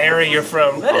care what era you're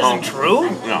from. That isn't true.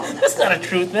 No. That's not a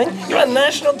true thing. You're on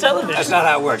national television. That's not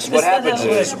how it works. What happens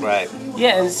is, right.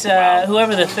 Yeah, and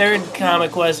whoever the third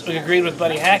comic was agreed with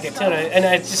Buddy Hackett too. And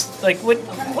I just like,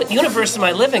 what universe am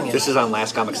I living in? This is on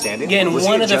Last Comic Standing? Yeah, in was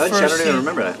one he a of the judge? first. I don't even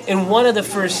remember that. In one of the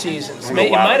first seasons, it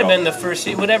might have been the first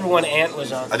season, whatever one Ant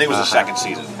was on. I think it was the second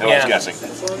season. I was guessing.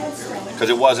 Because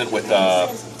it wasn't with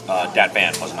Dat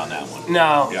Van wasn't on that one.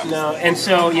 No. And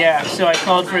so I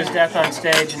called for his death on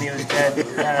stage, and he was dead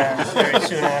very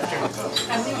soon after.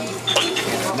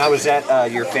 Now, was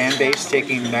that your fan base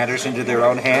taking matters into their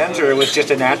own hands, or it was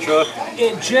just a natural?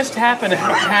 It just happened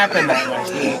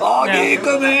that way. Auggie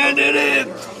commanded it.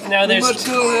 Now there's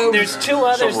 2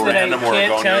 others Some that I random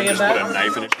can't Oregonian tell you just put a about.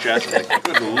 knife in his chest.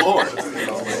 Good Lord.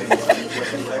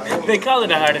 They call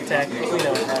it a heart attack. But we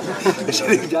know what happened. They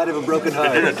said he died of a broken It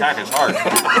didn't heart. attack his heart.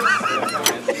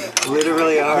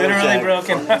 Literally a heart Literally attack.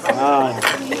 broken heart.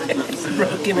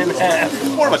 Broken in half.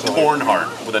 More of a torn heart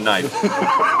with a knife.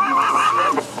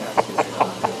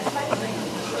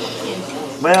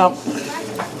 Well,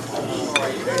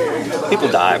 people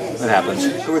die. It happens.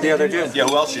 Who were the other 2? Yeah,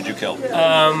 who else did you kill?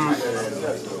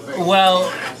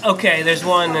 Well, okay, there's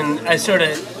one, and I sort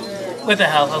of, what the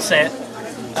hell, I'll say it.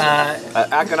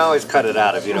 I can always cut it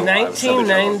out if you don't want.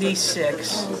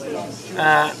 1996,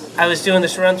 I was doing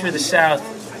this run through the South,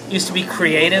 Used to be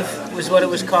Creative, was what it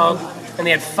was called. And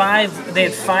they had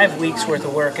 5 weeks worth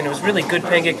of work, and it was really good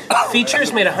paying gig.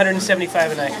 Features made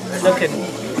 $175 a night. No kidding.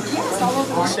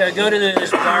 So I go to this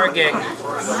bar gig,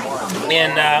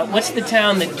 and what's the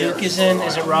town that Duke is in?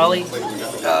 Is it Raleigh?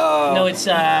 No, it's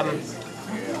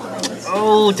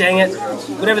oh dang it,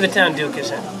 whatever the town Duke is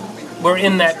in. We're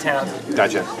in that town.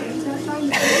 Gotcha.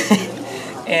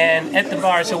 And at the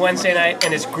bar, it's a Wednesday night,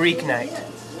 and it's Greek night.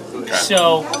 Okay.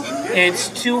 So it's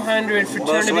 200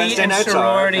 fraternity and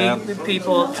sorority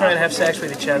people trying to have sex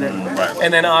with each other. Right.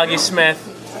 And then Auggie Smith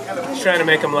is trying to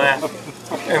make them laugh.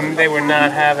 And they were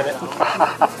not having it.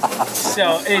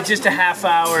 So it's just a half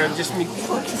hour of just me.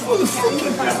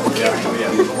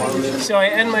 So I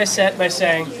end my set by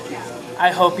saying,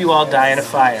 I hope you all die in a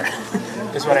fire,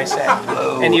 is what I say.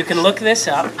 And you can look this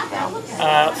up.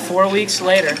 4 weeks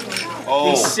later,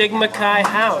 the Sigma Chi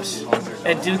house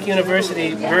at Duke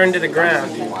University burned to the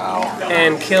ground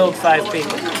and killed 5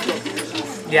 people.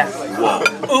 Yeah.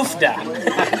 Oofda.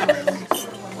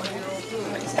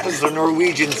 That's the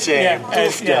Norwegian saying.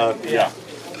 Yeah.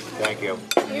 Thank you.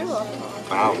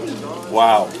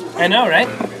 Wow. I know, right?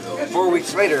 4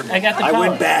 weeks later, I got the I power.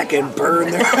 went back and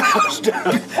burned their house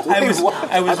down. I was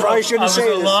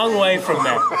a long way from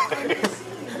that.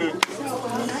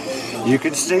 You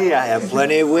can see I have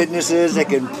plenty of witnesses that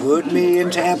can put me in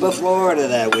Tampa, Florida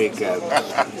that weekend.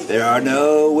 There are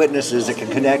no witnesses that can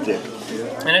connect it.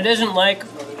 And it isn't like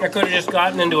I could have just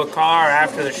gotten into a car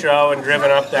after the show and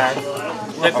driven up there,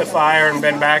 lit the fire, and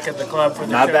been back at the club for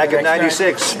the Not show. back in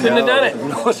 '96. Couldn't have done it.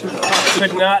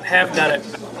 Could not have done it.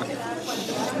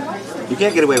 You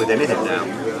can't get away with anything now.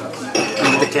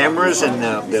 The cameras and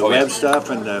the web stuff,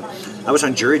 and I was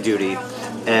on jury duty,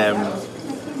 and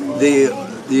the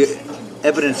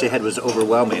evidence they had was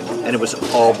overwhelming, and it was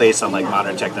all based on like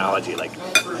modern technology. Like,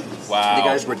 wow, the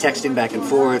guys were texting back and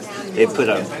forth. They put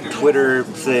up Twitter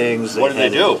things. What did they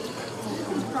do?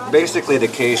 Basically, the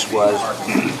case was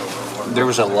there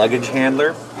was a luggage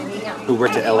handler who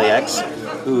worked at LAX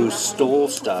who stole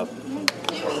stuff,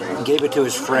 gave it to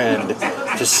his friend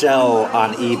to sell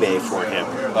on eBay for him.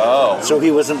 Oh. So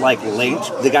he wasn't like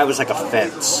linked. The guy was like a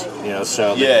fence,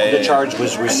 so the charge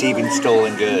was receiving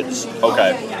stolen goods.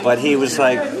 Okay. But he was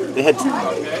like, they had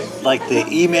like the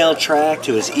email track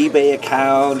to his eBay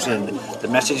account and the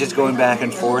messages going back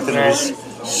and forth, and it was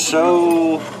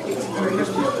so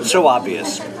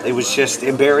obvious. It was just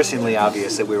embarrassingly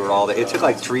obvious that we were all there. It took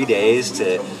like 3 days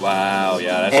to... Wow,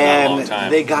 yeah, that's not a long time.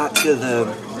 And they got to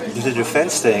the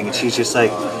defense thing, and she's just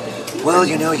like, well,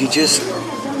 you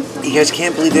guys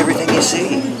can't believe everything you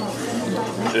see.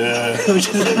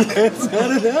 That's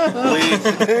not enough.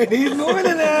 I need more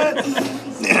than that.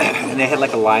 And they had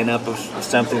like a lineup of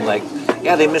something like,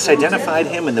 they misidentified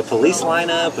him in the police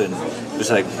lineup, and it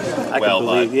was like, I can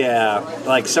believe,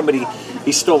 like somebody,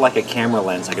 he stole like a camera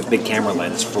lens, like a big camera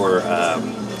lens for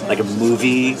like a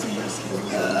movie,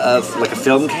 like a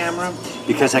film camera,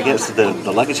 because I guess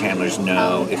the luggage handlers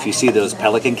know if you see those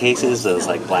Pelican cases, those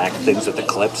like black things with the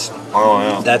clips,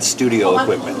 that's studio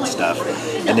equipment and stuff,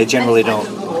 and they generally don't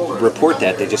report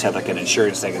that. They just have like an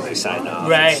insurance thing and they sign off.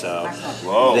 Right. So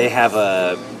they have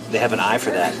an eye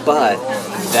for that. But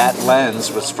that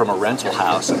lens was from a rental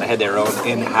house, and they had their own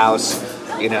in-house,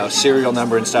 serial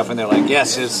number and stuff, and they're like,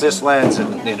 yes, it's this lens,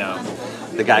 and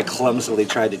the guy clumsily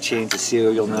tried to change the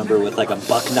serial number with like a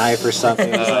buck knife or something.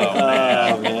 It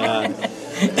was man.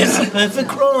 It's a perfect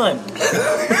crime.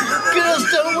 Girls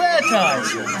don't wear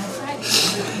ties.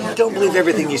 Don't believe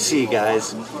everything you see,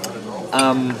 guys.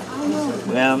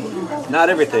 Not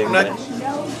everything.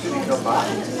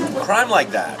 Crime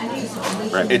like that.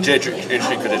 Right. It's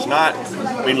interesting because it's not.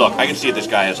 I mean, look, I can see this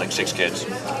guy has like 6 kids.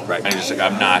 Right. And just like,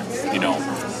 I'm not,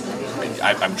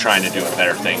 I'm trying to do a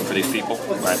better thing for these people.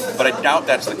 Right. But I doubt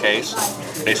that's the case.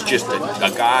 It's just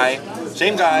a guy,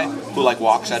 same guy who like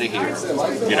walks out of here,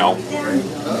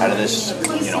 out of this,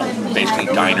 basically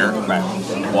diner,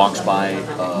 and walks by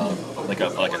like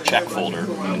a check folder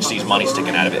and sees money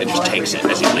sticking out of it and just takes it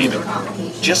as he's leaving,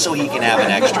 just so he can have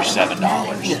an extra $7.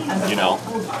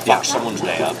 Fuck someone's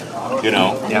day up.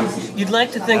 Yeah. You'd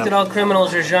like to think that all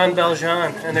criminals are Jean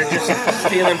Valjean and they're just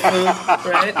stealing food,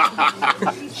 right?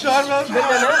 Jean Valjean.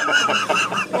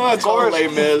 That's all Les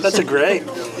Mis. That's great.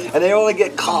 And they only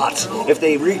get caught if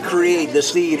they recreate the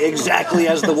scene exactly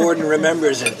as the warden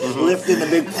remembers it, lifting the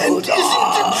big boat.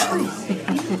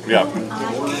 Yeah.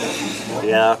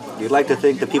 Yeah, you'd like to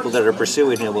think the people that are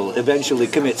pursuing him will eventually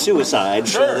commit suicide,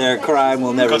 so their crime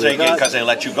will never be done. Because they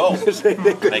let you go. They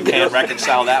can't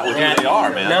reconcile that with who they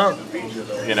are, man.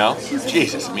 No.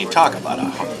 Jesus, I mean, talk about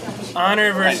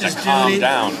honor versus duty. Calm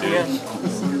down, dude. Yeah.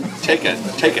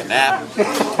 Take a nap.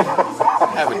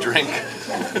 have a drink.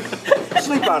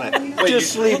 Sleep on it. Wait,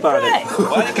 Sleep on it.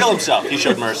 Why did he kill himself? He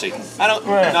showed mercy.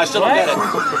 I still don't get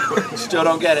it. Still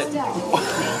don't get it.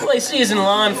 Well, you see, he's in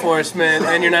law enforcement,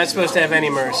 and you're not supposed to have any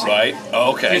mercy. Right?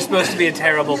 Okay. You're supposed to be a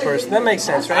terrible person. That makes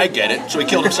sense, right? I get it. So he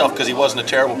killed himself because he wasn't a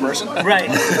terrible person? Right.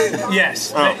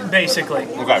 Yes, basically.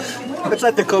 Okay. It's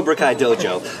like the Cobra Kai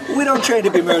dojo. We don't train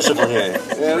to be merciful here.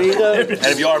 There you go. And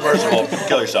if you are merciful,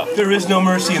 kill yourself. There is no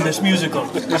mercy in this musical,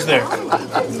 is there?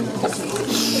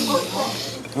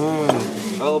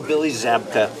 Oh, Billy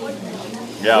Zabka.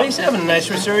 Yeah. Well, he's having a nice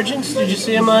resurgence. Did you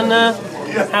see him on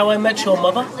How I Met Your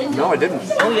Mother? No, I didn't.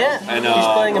 Oh, yeah. And, he's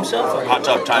playing himself. Hot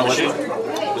Tub Time Machine.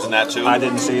 Was in that too. I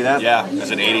didn't see that. Yeah,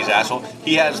 as an 80s asshole.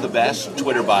 He has the best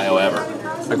Twitter bio ever.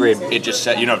 Agreed. It just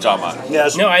said, you know what I'm talking about?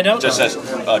 Yes. No, I don't. It just says,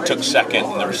 took second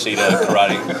in the Reseda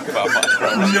karate.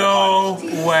 No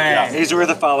way. Yeah. He's worth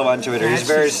a follow on Twitter. He's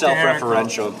very hysterical.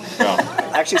 self-referential.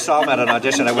 Yeah. I actually saw him at an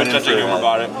audition. I went in Touching humor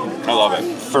about it. I love it.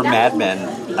 for Mad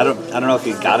Men. I don't know if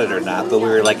he got it or not, but we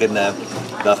were like in the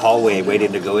hallway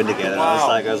waiting to go in together. Wow.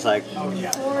 I was like,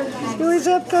 Billy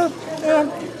Zabka. Yeah.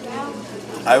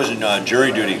 I was in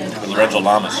jury duty with Lorenzo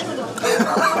Lamas.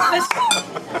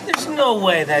 There's no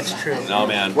way that's true. No,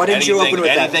 man. Why didn't you open with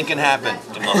that? Anything can happen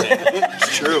in Los Angeles.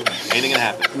 It's true. Anything can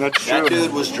happen. That's That true.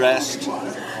 dude was dressed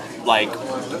like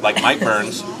Mike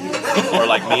Burns, or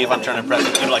like me if I'm trying to impress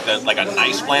him. Like a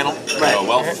nice flannel, Right. a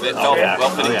well-fitting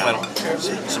flannel,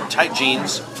 some tight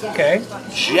jeans, Okay.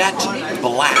 jet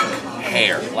black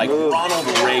hair, like Ronald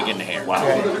Reagan hair. Wow.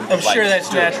 I'm sure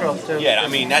that's natural, too. Yeah, I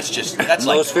mean that's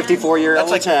like Most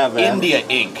 54-year-olds that's like have that. India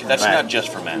ink. That's Right. not just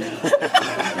for men.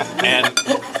 And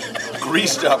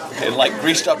greased up in like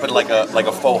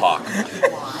a faux hawk.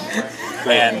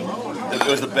 And it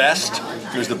was the best.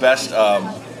 It was the best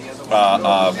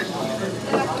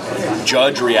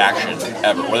judge reaction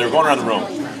ever. Where they were going around the room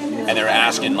and they were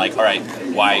asking like, all right,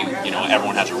 why? You know,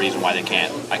 everyone has a reason why they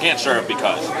can't. I can't serve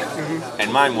because.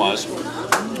 And mine was.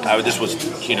 This was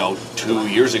 2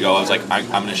 years ago. I was like, I'm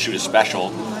going to shoot a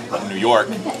special in New York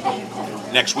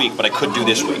next week, but I could do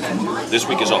this week. This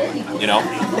week is open,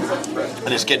 And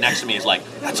this kid next to me is like,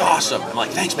 "That's awesome." I'm like,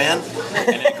 "Thanks, man."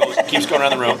 And it keeps going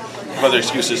around the room with other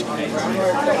excuses.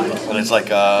 And it's like,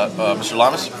 "Mr.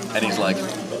 Lamas," and he's like,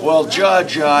 "Well,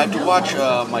 Judge, I have to watch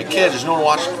my kids. There's no one to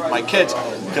watch my kids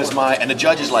because and the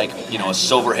judge is like, a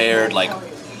silver-haired, like a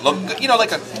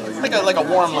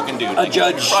warm-looking dude, like,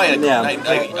 judge, probably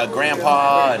yeah. a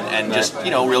grandpa, and just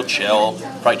real chill.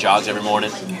 Probably jogs every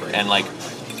morning, and like.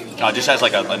 Just has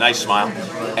like a nice smile,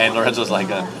 and Lorenzo's like,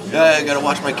 "Yeah, I gotta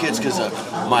watch my kids because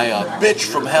my bitch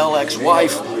from hell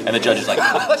ex-wife." And the judge is like,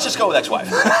 "Let's just go with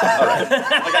ex-wife." All right.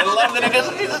 Like I love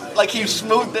that he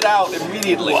smoothed it out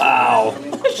immediately. Wow.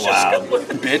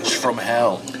 Bitch from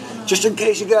hell. Just in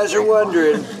case you guys are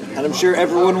wondering, and I'm sure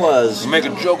everyone was. You make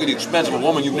a joke at the expense of a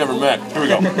woman you've never met. Here we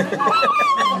go.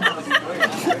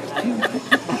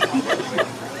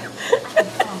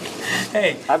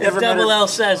 Hey, I've if never met Double her. L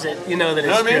says it, you know that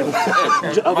it's You know what I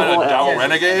mean? true. Am I a down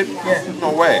renegade? Yeah.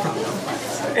 No way.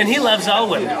 And he loves all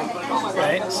women,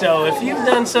 right? So if you've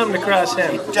done something to cross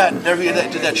him, Dad, never did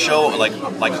that show like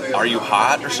Are You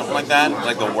Hot or something like that?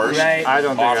 Like the worst. right? I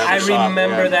don't think I ever saw it,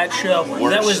 remember yeah. that show. Worst.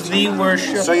 That was the worst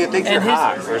show. So you think And you're his-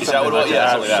 hot or Is that what it was? something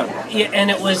Yeah, like something like that. Yeah,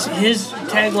 and it was his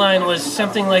tagline was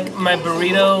something like "My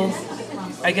burrito,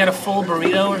 I got a full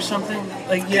burrito" or something.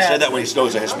 Like He yeah. said that when he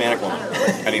knows a Hispanic woman,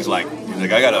 and he's like, I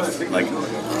got a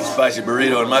spicy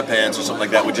burrito in my pants or something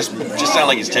like that. Would just sound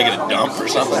like he's taking a dump or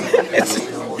something.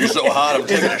 You're so hot, I'm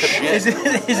taking a shit. Is it in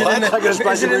the, I got a is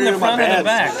spicy it in the burrito in my front or the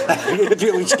pants. back? If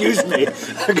you'll excuse me,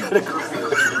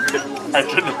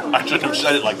 I shouldn't have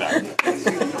said it like that.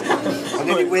 and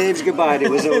then he waves goodbye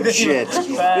to his own shit.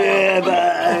 Yeah,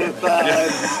 bye.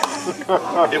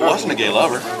 It wasn't a gay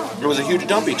lover. It was a huge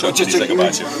dump he took. Just He's a like,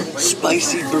 about huge you.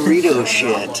 spicy burrito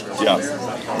shit. Yeah.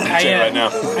 Right now.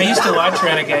 I used to watch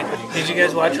Renegade. Did you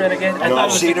guys watch Renegade?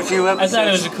 I've seen a few I episodes. thought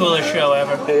it was the coolest show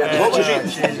ever. What was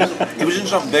Jesus. He was in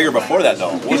something bigger before that,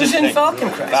 though. What He was his in name? Falcon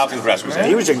Crest. Falcon Crest was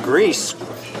He was in Greece.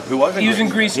 Who was He was in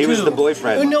Grease 2. He was the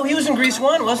boyfriend. Oh, no, he was in Grease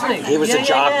 1, wasn't he? He was the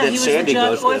jock that he was Sandy the jock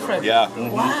goes with. boyfriend. Yeah.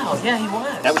 Wow, yeah, he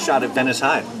was. That was shot at Venice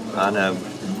High on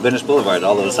Venice Boulevard.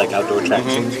 All those like outdoor track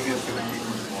scenes.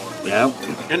 Yeah.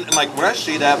 And like when I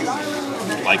see that,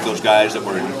 like those guys that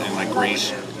were in like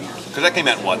Grease, because that came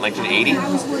out in what, 1980?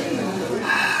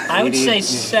 I would say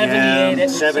 78. Yeah,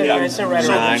 78. It's right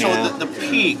around So there. the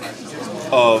peak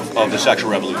of the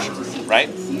sexual revolution, right?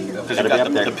 Because you've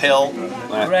got the pill,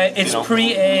 Right, it's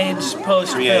pre-AIDS,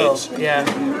 post-pills. Pre-AIDS.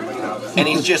 Yeah, and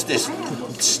he's just this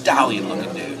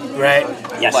stallion-looking dude. right.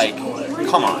 Yes. Like,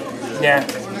 come on. Yeah.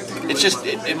 It's just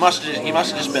he must have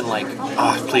just been like,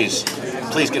 please,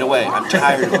 Please get away. I'm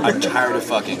tired. I'm tired of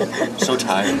fucking. I'm so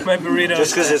tired. My burrito.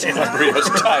 Just because it's My burrito's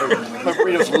tired. My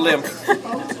burrito's limp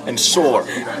and sore.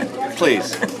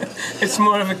 Please. It's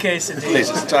more of a quesadilla. Please,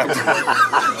 it's time.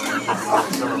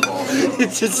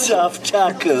 it's a soft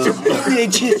taco.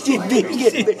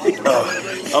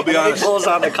 I'll be He honest. pulls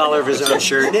on the collar of his own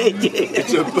shirt.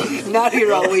 Not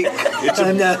here all week.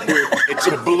 I'm not here. It's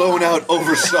a blown out,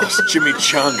 oversauced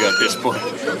chimichanga at this point.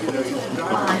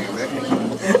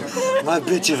 My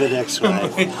bitch of an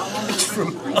ex-wife. Let's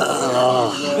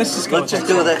just go. Let's just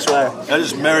go with ex-wife. I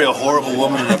just marry a horrible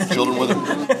woman and have children with her.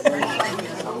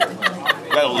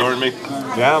 That'll learn me.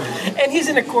 Yeah. And he's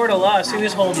in a court of law, so he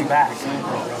was holding back. He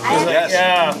was like, Yes.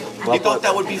 yeah. He thought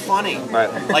that would be funny. Right.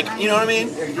 Like, you know what I mean?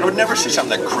 I would never say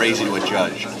something that crazy to a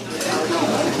judge. No.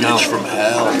 Bitch from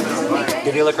hell.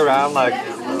 Did he look around like,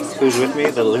 who's with me?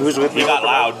 The who's with me? He got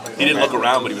loud. He didn't look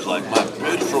around, but he was like, my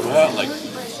bitch from hell. Like,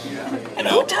 you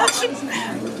know,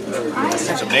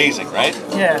 it's amazing, right?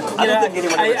 Yeah, I don't think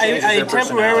anyone ever changes I their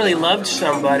temporarily loved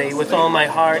somebody with all my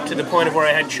heart to the point of where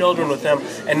I had children with them,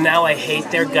 and now I hate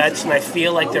their guts and I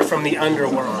feel like they're from the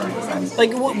underworld.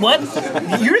 Like, what?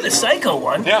 You're the psycho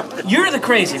one. Yeah. You're the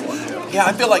crazy one. Yeah,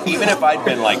 I feel like even if I'd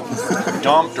been like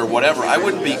dumped or whatever, I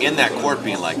wouldn't be in that court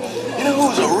being like, you know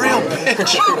who's a real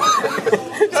bitch? You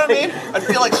know what I mean? I'd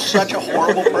feel like such a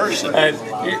horrible person.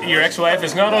 Your ex-wife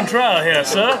is not on trial here,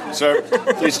 sir. Sir,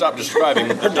 please stop describing.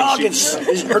 Her dog is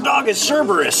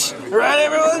Cerberus. Right,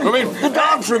 everyone? I mean, the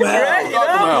dog from hell. Right? You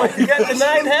know? You got the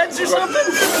 9 heads or something?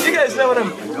 You guys know what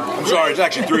I'm sorry, it's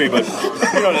actually 3, but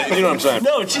you know what I'm saying.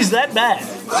 No, she's that bad.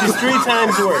 She's 3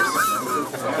 times worse.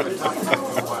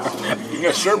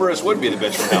 Yeah, Cerberus would be the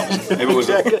bitch from hell. If it was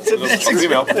a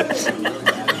female.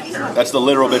 That's the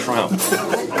literal bitch from hell.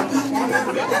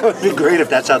 It would be great if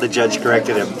that's how the judge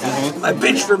corrected him. My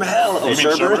bitch from hell. Oh, You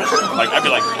mean Cerberus? Like, I'd be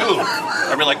like, dude.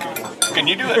 I'd be like, can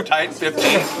you do a tight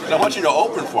 15? 'Cause I want you to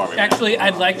open for me. Actually,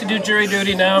 I'd like to do jury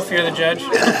duty now if you're the judge.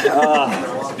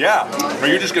 Yeah. Are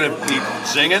you just going to be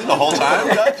singing the whole time,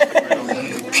 Judge?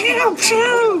 Pew,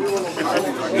 pew.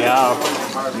 Yeah.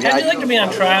 How'd you like to be on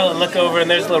trial and look over and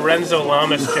there's Lorenzo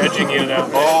Lamas judging you, though?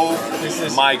 Oh, This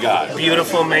is my God.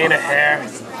 beautiful mane of hair.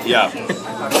 Yeah.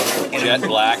 Jet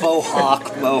black.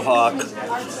 Mohawk.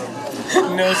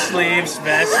 No sleeves,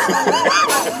 vest.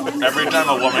 Every time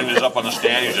a woman is up on the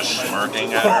stand, you're just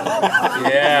smirking at her.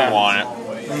 Yeah. You want it.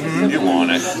 You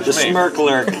want it. The It's me. smirk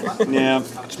lurk. Yeah.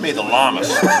 It's me, the llamas.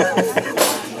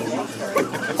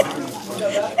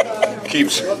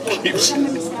 keeps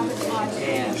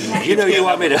You know you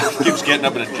want me to. keeps getting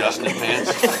up and adjusting his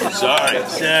pants. Sorry.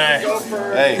 Hey,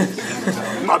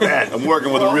 My bad. I'm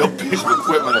working with a real piece of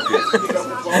equipment up here.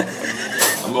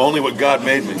 I'm only what God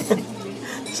made me.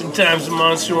 Sometimes the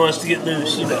monster wants to get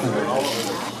loose, you know.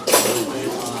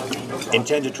 In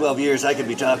 10 to 12 years, I could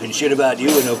be talking shit about you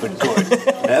in open court.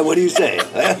 What do you say?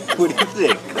 What do you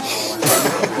think?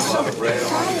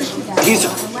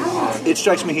 It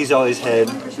strikes me he's always had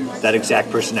that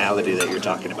exact personality that you're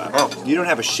talking about. Oh. You don't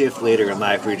have a shift later in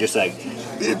life where you're just like,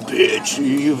 bitch.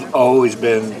 You've always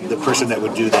been the person that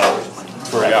would do that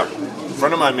forever. Yeah. A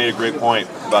friend of mine made a great point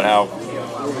about how,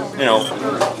 you know,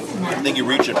 I think you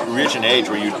reach an age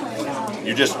where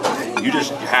you're just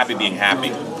happy being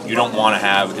happy. You don't want to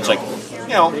have, it's like,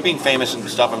 you know, being famous and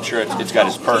stuff, I'm sure it's got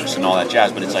its perks and all that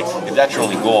jazz, but it's like, if that's your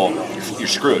only goal, you're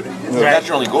screwed. If that's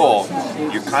your only goal,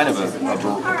 you're kind of a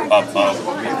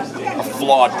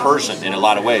flawed person in a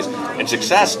lot of ways. And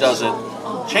success doesn't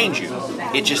change you.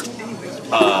 It just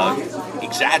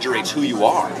exaggerates who you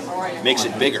are, makes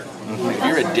it bigger. If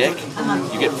you're a dick,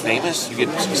 you get famous, you get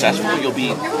successful, you'll be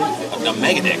a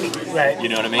mega dick. Right. You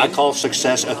know what I mean? I call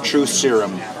success a truth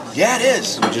serum. Yeah, it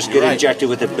is. You just get injected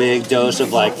with a big dose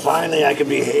of like, finally I can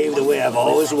behave the way I've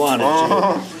always wanted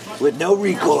to. With no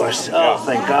recourse. Oh,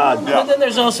 thank God. But then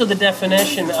there's also the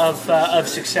definition of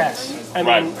success. I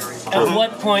mean, at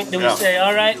what point do we say,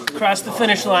 all right, cross the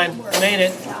finish line, made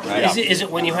it? Is it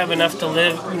when you have enough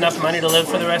money to live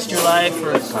for the rest of your life?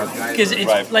 Because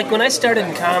it's like when I started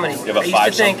in comedy, I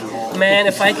used to think, man,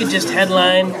 if I could just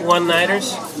headline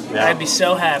one-nighters, I'd be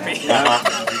so happy.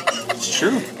 It's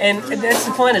true. And that's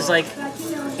the point, is like,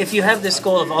 if you have this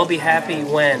goal of I'll be happy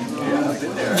when,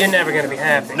 you're never going to be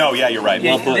happy. No, yeah, you're right.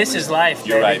 This is life,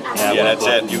 You're baby. right. Yeah, that's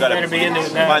it. You got to be into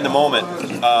it now. find the moment.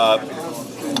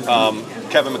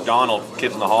 Kevin McDonald,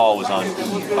 Kids in the Hall, was on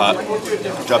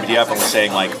WDF and was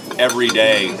saying, like, every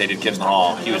day they did Kids in the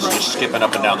Hall, he was just skipping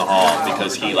up and down the hall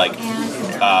because he, like,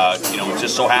 was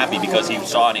just so happy because he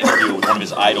saw an interview with one of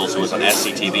his idols who was on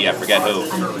SCTV, I forget who,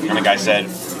 and the guy said,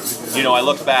 you know, I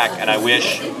look back and I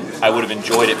wish I would have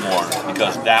enjoyed it more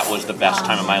because that was the best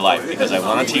time of my life because I was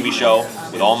on a TV show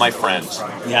with all my friends.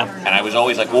 Yeah. And I was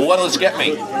always like, well, what'll this get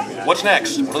me? What's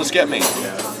next? What'll this get me?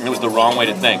 And it was the wrong way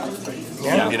to think.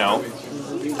 Yeah. You know?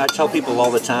 I tell people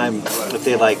all the time if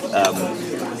they like,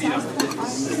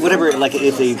 whatever, like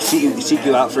if they seek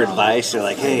you out for advice, they're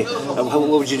like, hey, what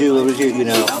would you do? What would you, you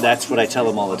know, that's what I tell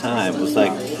them all the time. It's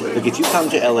like, look, if you come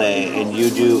to LA and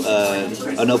you do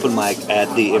an open mic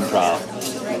at the Improv,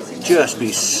 just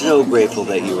be so grateful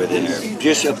that you were there.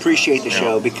 Just appreciate the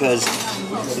show because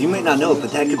you may not know it,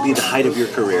 but that could be the height of your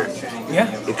career.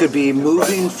 Yeah. It could be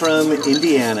moving from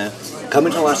Indiana,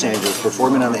 coming to Los Angeles,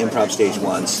 performing on the Improv stage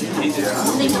once,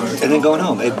 and then going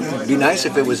home. It'd be nice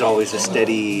if it was always a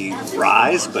steady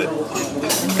rise, but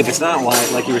if it's not, why,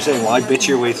 like you were saying, why bitch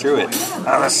your way through it?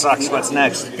 Oh, this sucks. What's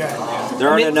next? There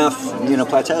aren't enough,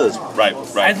 plateaus. Right.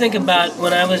 I think about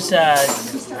when I was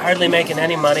hardly making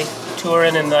any money,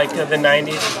 touring in like the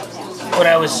 90s, when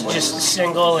I was just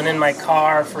single and in my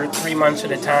car for 3 months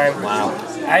at a time. Wow.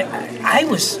 I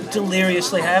was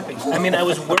deliriously happy. I mean, I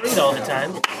was worried all the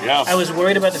time. Yeah. I was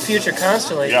worried about the future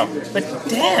constantly. Yeah. But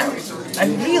damn, I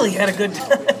really had a good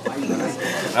time.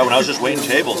 When I was just waiting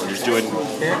tables and just doing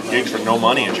gigs for no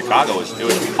money in Chicago, it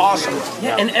was awesome.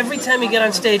 Yeah, and every time you get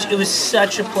on stage, it was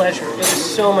such a pleasure. It was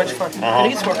so much fun. I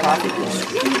need some more coffee, please.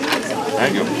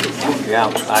 Thank you. Yeah,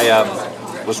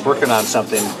 I was working on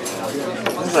something.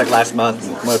 It was like last month.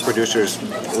 One of the producers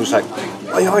was like,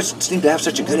 "Oh, you always seem to have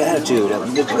such a good attitude.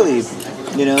 It's really, it's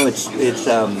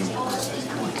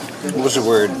what was the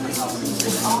word?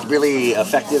 Really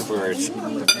effective, or it's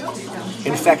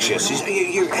infectious.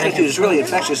 Your attitude is really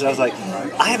infectious." And I was like,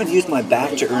 I haven't used my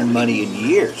back to earn money in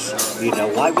years.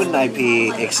 Why wouldn't I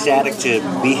be ecstatic to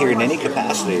be here in any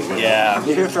capacity? Yeah.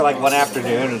 You're here for like one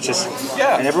afternoon. It's just,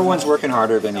 and everyone's working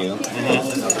harder than you.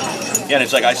 Mm-hmm. Yeah, and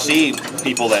it's like I see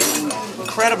people that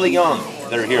incredibly young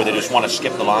that are here. They just want to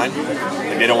skip the line.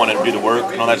 Like they don't want to do the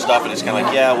work and all that stuff. And it's kind of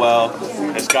like, yeah, well,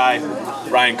 this guy,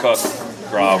 Brian Cook,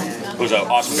 who's an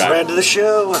awesome guy. Friend of the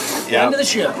show. Yeah. Friend of the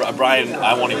show. Brian,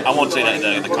 I won't say that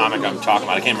the comic I'm talking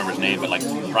about. I can't remember his name, but like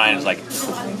Brian is like,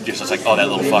 just like, oh, that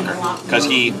little fucker. Because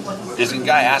this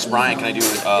guy asked Brian, can I do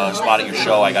a spot at your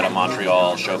show? I got a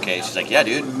Montreal showcase. He's like, yeah,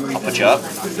 dude, I'll put you up.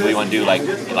 What do you want to do? Like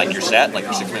your set, like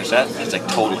your 6-minute set? And it's like,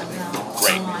 totally.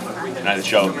 Great. And at the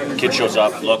show, the kid shows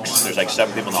up, looks, there's like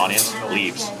 7 people in the audience,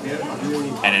 leaves.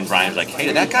 And then Brian's like, hey,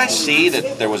 did that guy see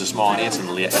that there was a small audience and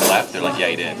left? They're like, yeah,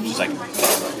 he did. She's like,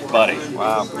 buddy.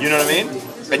 Wow. You know what I mean?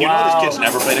 And you know this kid's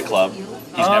never played a club.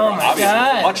 He's never,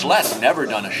 obviously, much less never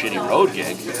done a shitty road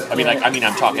gig.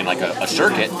 I'm talking like a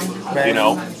circuit,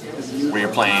 where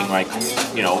you're playing like,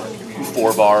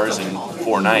 4 bars and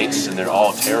 4 nights and they're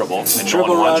all terrible and no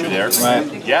one wants you there.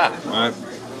 Right. Yeah. Right.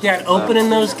 Yeah, and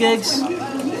opening those gigs.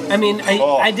 I mean,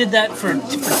 I did that for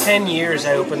 10 years.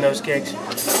 I opened those gigs,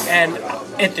 and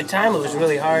at the time it was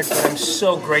really hard. But I'm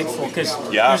so grateful because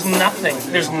there's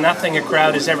nothing a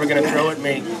crowd is ever going to throw at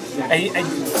me.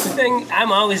 The thing,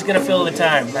 I'm always going to fill the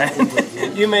time, man.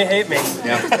 You may hate me,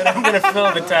 but I'm going to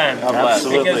fill the time.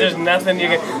 Absolutely. Because there's nothing you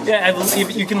can. Yeah,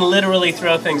 you can literally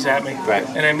throw things at me, right?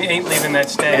 And I ain't leaving that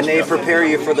stage. And they prepare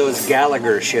you for those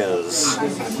Gallagher shows.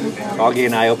 Augie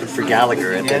and I opened for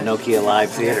Gallagher at the Nokia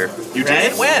Live Theater. You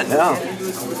did? When? Yeah.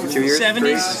 2 years.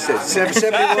 70s?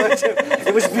 71.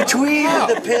 It was between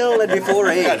the pill and before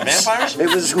AIDS. Vampires? It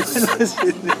was when was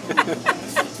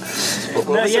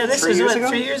it? This was 3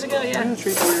 year ago? Yeah. 3-4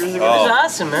 years ago. It was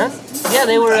awesome, man. Yeah,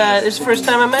 they were. This is the first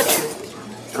time I met you.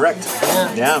 Correct.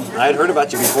 Yeah. I had heard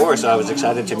about you before, so I was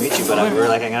excited to meet you, but we were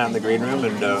like hanging out in the green room,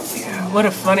 and what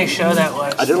a funny show that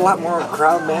was. I did a lot more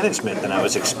crowd management than I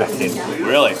was expecting.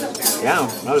 Really? Yeah.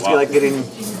 I was like getting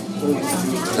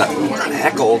not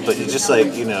heckled, but it's just like,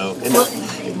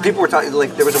 and people were talking,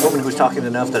 like there was a woman who was talking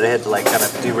enough that I had to like kind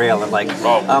of derail and like,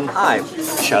 hi,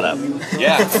 shut up.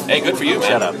 Yeah. Hey, good for you, man.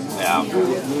 Shut up. Yeah.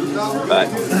 But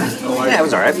it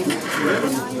was all right.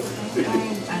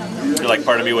 You're like,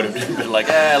 part of me would have been like,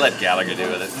 let Gallagher do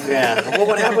with it. Yeah. Well,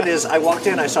 what happened is I walked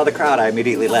in, I saw the crowd, I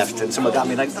immediately left, and someone got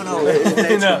me like, no.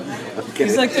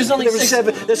 He's like, there's only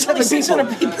 600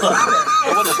 people.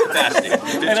 What a capacity?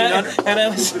 1,500? And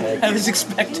I was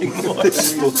expecting more.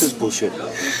 This is bullshit.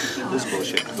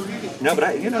 No, but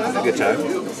I had a good time.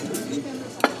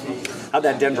 How'd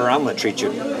that Denver omelet treat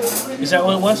you? Is that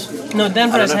what it was? No,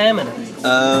 Denver has ham in it.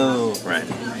 Oh, right.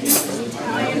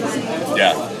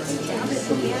 Yeah.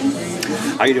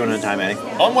 How you doing on time, Eddie?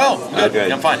 I'm well. Good. Good.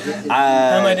 Yeah, I'm fine. How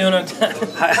am I doing on time?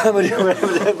 Am I getting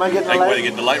the light?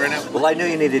 Getting the light right now? Well, I knew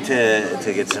you needed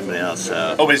to get somebody else.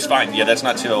 Oh, but it's fine. Yeah, that's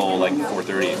not till like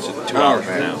 4:30. It's 2 hours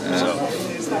from now. So,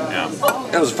 yeah.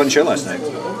 That was a fun show last night.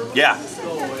 Yeah.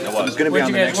 It It was. I'm going to be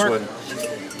on the next one.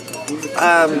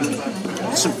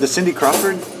 The Cindy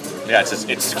Crawford. Yeah,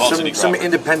 it's called Cindy Some Crawford.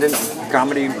 independent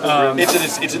comedy.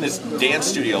 It's in this dance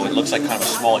studio. It looks like kind of a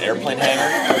small airplane hangar.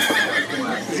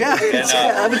 Yeah,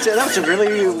 I would say that was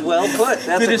really well put.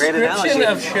 That's a great analogy. The description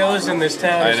of shows in this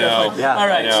town. I know. Yeah. All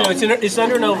right, so it's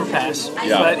under an overpass.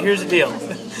 Yeah. But here's the deal.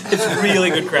 It's really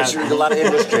good crowd. A lot of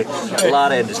industry.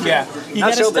 Yeah. You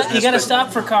gotta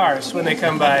stop for cars when they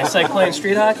come by. It's like playing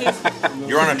street hockey.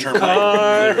 You're on a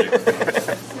turnpike.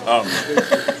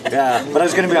 Yeah, but I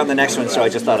was going to be on the next one, so I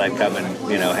just thought I'd come and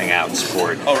hang out and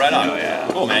support. Oh, right on. Yeah.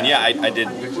 Cool, man. Yeah, I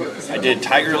did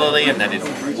Tiger Lily, and then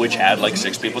which had like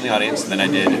 6 people in the audience, and then I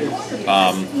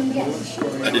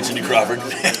did Cindy Crawford.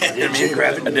 I did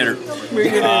her.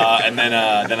 And then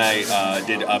I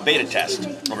did a beta test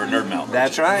over at Nerd Melt.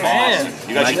 That's right. Man,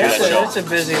 you guys should do that show. That's a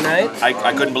busy night.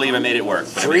 I couldn't believe I made it work.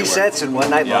 3 sets in one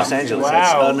night in Los Angeles. Wow.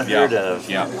 That's unheard of.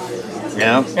 Yeah.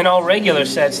 Yeah. And all regular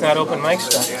sets, not open mic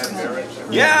stuff.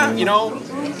 Yeah,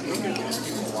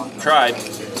 tried,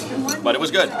 but it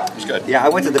was good. It was good. Yeah, I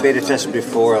went to the beta test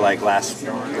before, like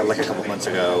a couple months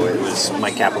ago. It was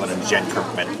Mike Kaplan and Jen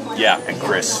Kirkman. Yeah. And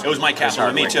Chris. It was Mike Kaplan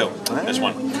and me too. This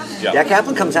one. Yeah,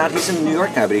 Kaplan comes out. He's in New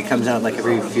York now, but he comes out like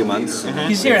every few months. Mm-hmm.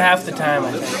 He's here half the time,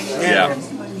 I think. Yeah.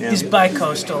 He's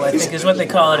bi-coastal, I think, is what they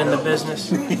call it in the business.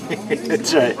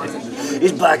 That's right.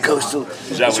 He's bi-coastal.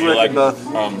 Is that what you like?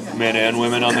 Men and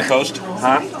women on the coast?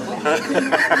 Huh?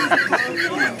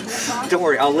 Don't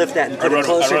worry, I'll lift that and put it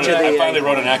closer to the... I finally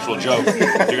wrote an actual joke. Do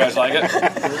you guys like it?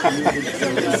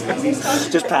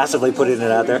 Just passively putting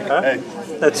it out there. Huh? Hey.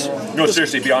 No,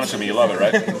 seriously, be honest with me. You love it,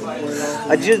 right?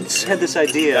 I just had this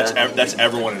idea. That's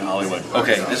everyone in Hollywood.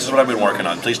 Okay, this is what I've been working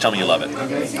on. Please tell me you love it.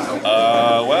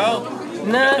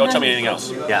 Don't tell me anything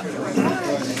else. Yeah.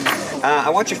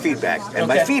 I want your feedback. And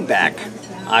by feedback,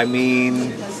 I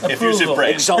mean... effusive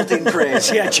praise. Exalting praise.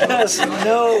 Yeah, just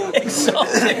no...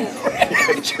 Exalting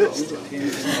praise.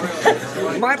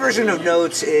 My version of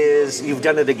notes is, you've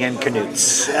done it again,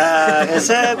 Canutes. Does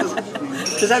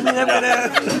that mean I'm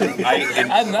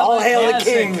gonna... All hail the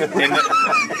king.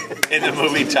 In the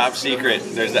movie Top Secret,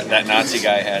 there's that Nazi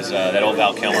guy has that old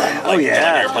Val Kilmer. Oh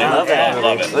yeah, I love that. I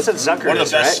love it. Listen, Zucker. One of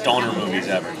the best stoner movies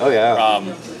ever. Oh yeah.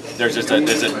 There's a thing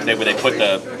where they put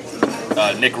the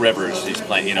Nick Rivers. He's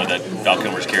playing, that Val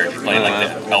Kilmer's character, playing like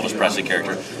the Elvis Presley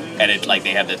character, and it's like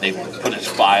they put his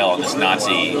file on this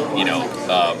Nazi,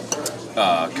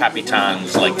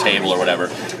 Capitan's like table or whatever,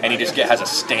 and he just has a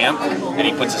stamp, and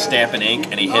he puts a stamp in ink,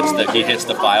 and he hits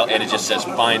the file, and it just says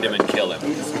 "Find him and kill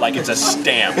him," like it's a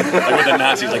stamp. Like with the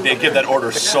Nazis, like they give that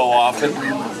order so often.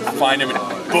 Find him and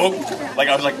boom. Like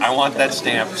I was like, I want that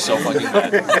stamp so fucking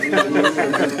bad.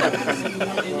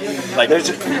 Like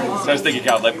so I was thinking,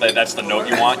 God, like that's the note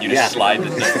you want. You just slide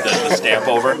the stamp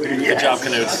over. Good job,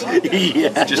 Canutes.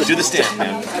 Yeah. Just do the stamp,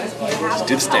 man. Just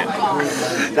do the stamp.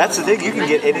 That's the thing. You can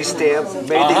get any stamp made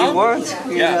that you want.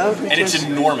 You know? And it's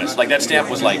enormous. Like that stamp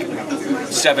was like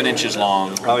 7 inches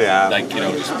long. Oh yeah. Like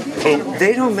just boom.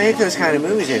 They don't make those kind of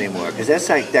movies anymore because that's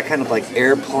like that kind of like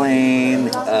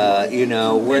Airplane.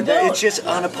 Where it's just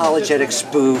unapologetic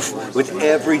spoof with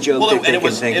every joke that they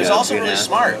can think of. It was also really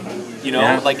smart.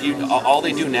 Like all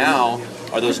they do now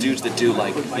are those dudes that do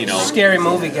like scary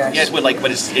movie guys. Yes, but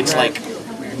it's like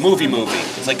movie.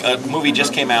 It's like a movie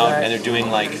just came out and they're doing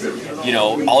like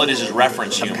all it is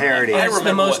reference humor. Parody. That's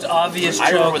the most obvious joke.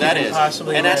 I remember what that is,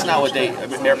 and that's not what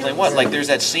Airplane was. Like there's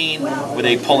that scene where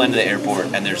they pull into the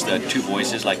airport and there's the 2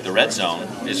 voices. Like the red zone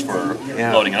is for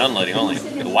loading and unloading only.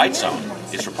 The white zone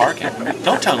is for parking.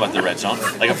 Don't tell them about the red zone.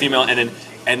 Like a female and then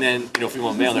female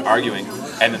and male, they're arguing,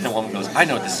 and then the woman goes, I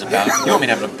know what this is about. You want me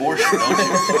to have an abortion, don't you?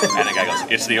 And the guy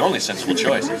goes, it's the only sensible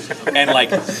choice. And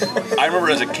like, I remember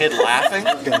as a kid laughing,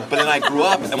 but then I grew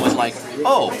up and was like,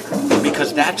 oh,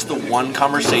 because that's the one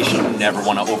conversation you never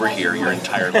want to overhear your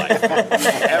entire life.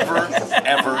 Ever.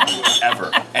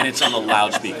 And it's on the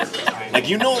loudspeaker. Like,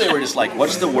 they were just like,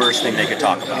 what's the worst thing they could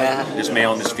talk about? Yeah. This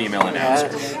male and this female announcer.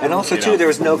 And also, too, there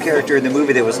was no character in the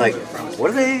movie that was like,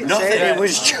 what are they saying? It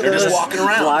was they're just walking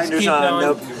around. Blinders on.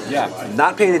 Nope. Yeah.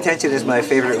 Not paying attention is my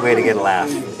favorite way to get a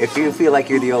laugh. If you feel like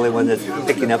you're the only one that's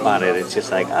picking up on it, it's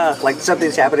just like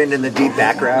something's happening in the deep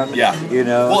background. Yeah.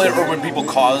 Well, or when people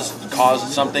cause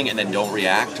something and then don't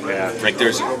react. Yeah. Like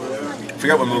I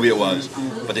forget what movie it was,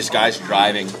 but this guy's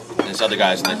driving and this other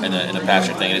guy's in a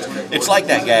passenger thing. And it's like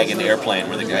that gag in the Airplane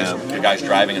where the guy's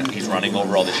driving and he's running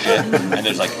over all this shit, and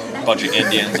there's like a bunch of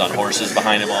Indians on horses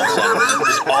behind him all of a sudden.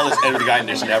 And the guy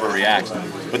just never reacts.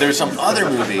 But there's some other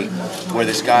movie where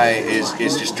this guy is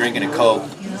just drinking a Coke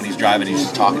and he's driving,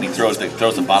 he's talking, he throws the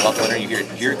bottle out the window, and you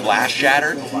hear glass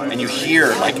shatter, and you hear,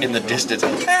 like, in the distance,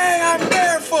 hey, I'm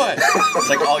barefoot! It's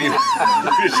like all you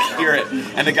just hear it,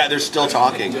 and the guy, they're still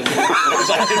talking. And it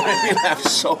made me laugh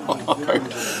so hard.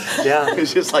 Yeah.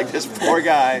 It's just like this poor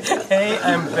guy. Hey,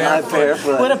 I'm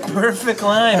barefoot. What a perfect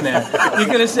line there. You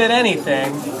could have said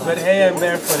anything, but hey, I'm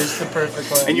barefoot is the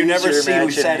perfect line. And you never see who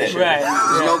said it. Right.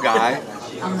 There's no guy.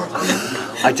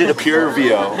 I did a pure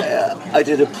VO. I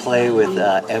did a play with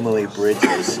Emily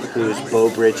Bridges, who's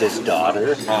Beau Bridges'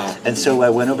 daughter, and so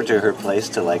I went over to her place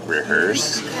to like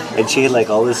rehearse, and she had like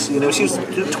all this, she was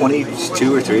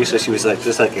 22 or 3, so she was like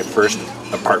this like her first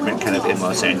apartment kind of in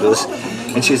Los Angeles,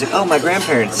 and she was like, oh, my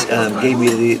grandparents gave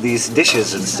me these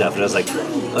dishes and stuff, and I was like,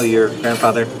 oh, your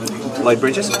grandfather Lloyd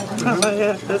Bridges? Oh,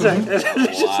 yeah, that's right.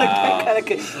 It's just like that kind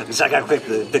of. It's like I picked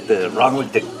the wrong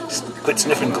week to quit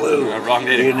sniffing glue. Wrong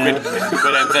day to quit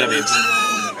amphetamines.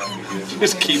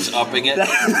 Just keeps upping it.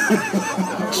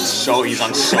 So he's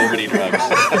on so many drugs.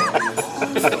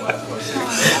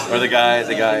 Or the guy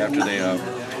after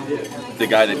the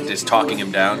guy that is talking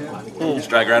him down. He's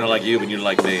driving around like you, but you're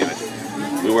like me.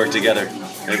 We work together.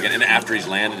 And after he's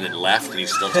landed and left, and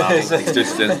he's still talking.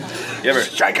 You ever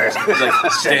striker? He's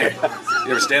like stand.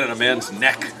 You ever stand on a man's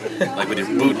neck, like with your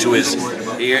boot to his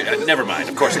ear? Never mind.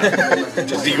 Of course not.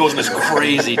 Just he goes on this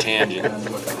crazy tangent.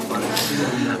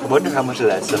 I wonder how much of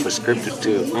that stuff was scripted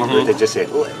too. Mm-hmm. They just say,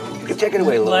 "Take it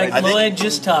away, Lloyd." Like Lloyd,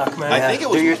 just talk, man. I think it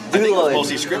was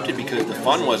mostly scripted because the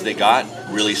fun was they got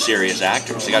really serious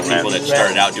actors. They got people that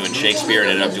started out doing Shakespeare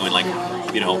and ended up doing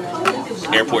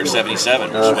Airport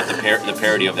 77, which is what the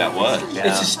parody of that was. Yeah.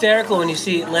 It's hysterical when you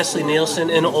see Leslie Nielsen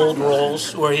in old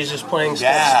roles where he's just playing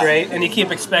stuff straight, and you keep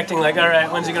expecting, like, all right,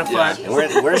 when's he going to fart?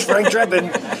 Where's Frank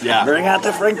Drebin? Yeah. Bring out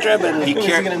the Frank Drebin. He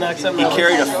carried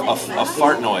a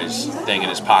fart noise thing in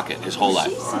his pocket his whole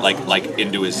life, like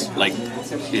into his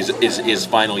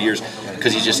final years,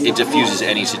 because it diffuses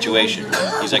any situation.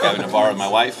 He's like, I'm in a bar with my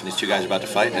wife, and these two guys are about to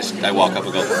fight, and I walk up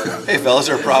and go, hey, fellas, is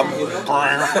there a problem?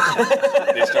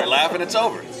 They start laughing, it's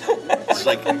over. It's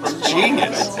like, it's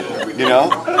genius,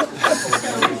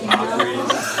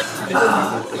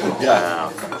 Yeah.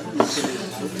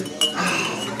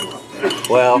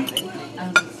 Well,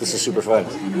 this is super fun.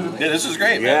 Yeah, this is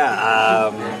great, man.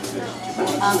 Yeah.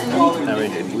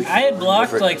 I had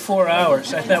blocked like 4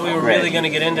 hours. I thought we were really going to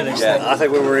get into this thing. I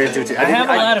think we were into it too. I have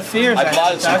a lot of fears. I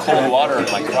bought some cold water in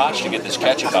my crotch to get this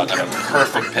ketchup out. I'm a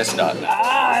perfect piss dot.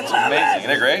 I love amazing.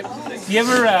 Isn't it great? You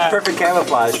ever perfect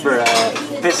camouflage for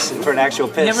piss, for an actual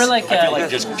piss. You ever I feel like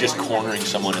just cornering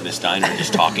someone in this diner and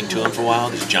just talking to him for a while.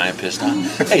 This giant piss dot.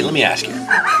 Hey, let me ask you.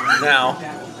 Now,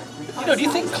 do you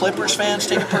think Clippers fans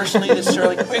take it personally? This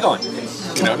early? Where are you going?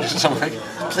 Just someone like,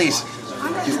 please.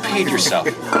 You've peed yourself.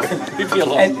 Leave me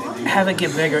alone. And have it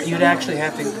get bigger. You'd actually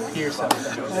have to pee yourself.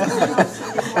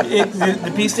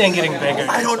 The pee stand getting bigger.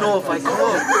 I don't know if I could.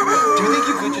 Do you think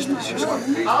you could just piss yourself?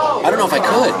 I don't know if I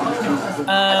could.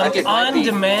 On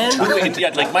demand?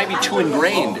 It might be too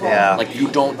ingrained. Yeah. Like, you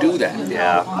don't do that.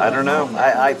 Yeah, I don't know.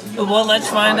 Well, let's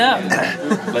find out.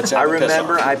 I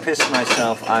remember I pissed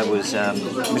myself. I was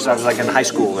like in high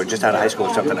school or just out of high school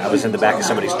or something. I was in the back of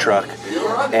somebody's truck,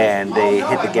 and they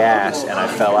hit the gas, and I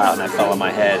fell out, and I fell on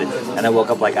my head, and I woke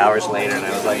up like hours later, and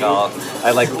I was like,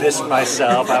 I like pissed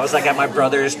myself. I was like at my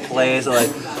brother's place, like,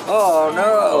 oh no.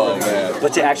 Oh, man.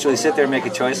 But to actually sit there and make a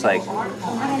choice, like,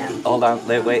 hold on,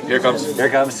 wait. Here it comes.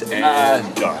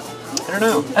 And gone. I don't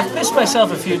know. I've pissed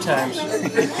myself a few times. But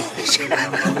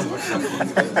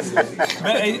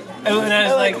when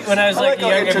I was like a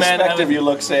younger man, you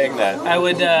look saying that. I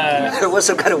would. There was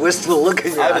some kind of wistful look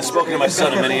in your I haven't spoken to my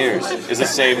son in many years. It's the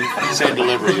same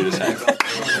delivery you just had.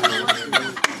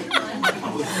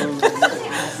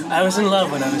 I was in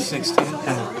love when I was 16.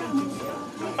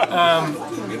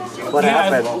 What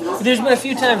happened? There's been a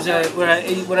few times when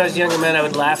I was a younger man, I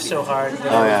would laugh so hard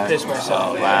that I would piss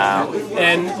myself. Oh, wow.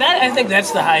 And I think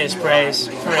that's the highest praise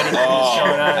for anything that's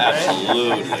going on,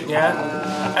 absolutely. right?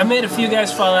 Yeah. I made a few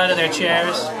guys fall out of their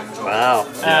chairs. Wow.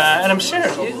 And I'm sure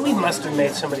we must have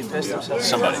made somebody piss themselves.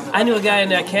 Somebody. I knew a guy in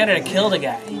Canada killed a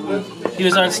guy. He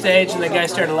was on stage and the guy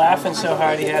started laughing so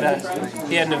hard he had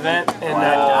an event and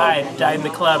died in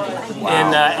the club in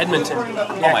Edmonton. Yeah.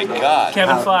 Oh my God.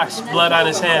 Kevin Fox, blood on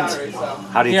his hands.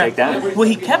 How do you take that? Well,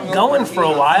 he kept going for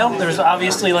a while. There was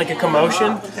obviously like a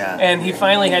commotion, and he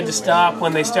finally had to stop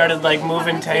when they started like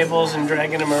moving tables and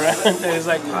dragging him around. And he was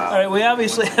like, all right, we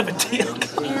obviously have a deal.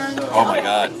 Oh my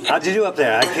God. How'd you do up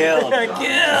there? I killed.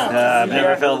 I've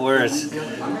never felt worse.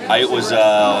 I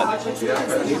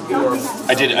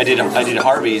did I did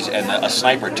Harvey's, and a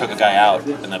sniper took a guy out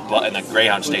in the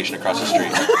Greyhound station across the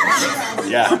street.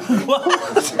 Yeah.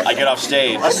 I get off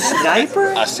stage. A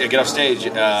sniper? I get off stage.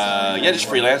 Just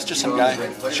freelance, just some guy,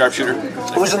 sharpshooter.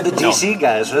 It wasn't the DC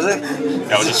guys, was it?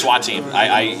 No, it was a SWAT team.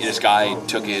 This guy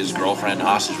took his girlfriend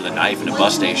hostage with a knife in a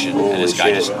bus station, and this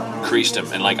guy just creased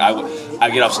him. And like I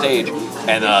get off stage,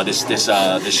 and this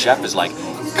chef is like,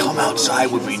 "Come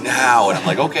outside with me now," and I'm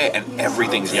like, "Okay," and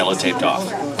everything's yellow taped off.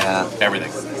 Yeah,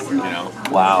 everything. You know.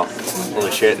 Wow.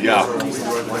 Holy shit. Yeah.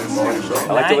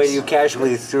 I like the way you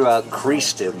casually threw out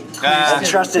creased him. I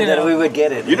trusted that we would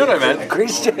get it. You know what I meant.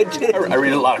 Creased him. I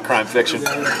read a lot of crime fiction.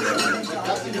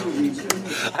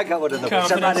 I got one in the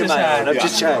books. I'm not in my own. I'm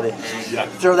just trying to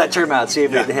throw that term out, see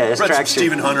if it has traction.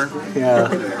 Stephen Hunter. Yeah.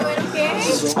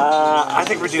 I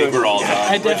think we're doing. We're all done.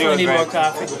 I definitely need more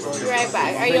coffee. Be right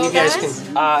back. Are you all You guys done?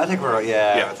 can. I think we're.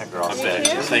 Yeah. I think we're all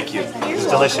finished. Thank you. It's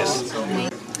delicious.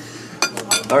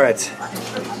 All right.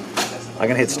 I'm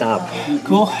going to hit stop.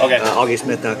 Cool. Okay.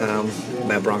 AuggieSmith.com,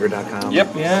 MattBraunger.com.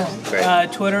 Yep. Yeah.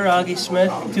 Great. Twitter, Auggie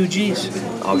Smith, 2 G's.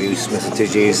 Auggie Smith with 2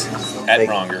 G's. At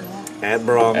Braunger. At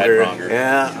Braunger.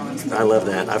 Yeah. I love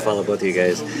that. I follow both of you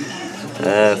guys.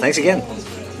 Thanks again.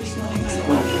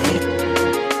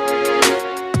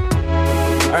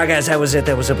 All right, guys, that was it.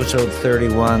 That was episode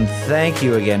 31. Thank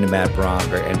you again to Matt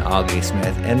Braunger and Auggie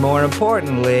Smith. And more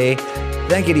importantly,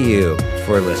 thank you to you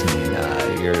for listening.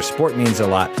 Your support means a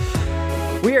lot.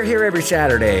 We are here every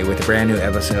Saturday with a brand new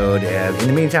episode. In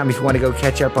the meantime, if you want to go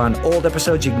catch up on old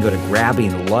episodes, you can go to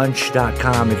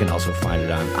grabbinglunch.com. You can also find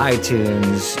it on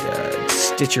iTunes,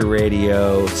 Stitcher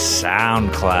Radio,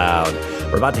 SoundCloud.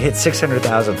 We're about to hit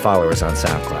 600,000 followers on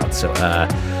SoundCloud. So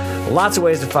lots of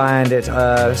ways to find it.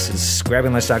 It's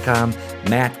grabbinglunch.com,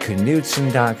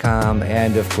 mattknutson.com,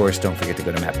 and of course, don't forget to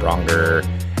go to Matt Braunger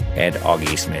and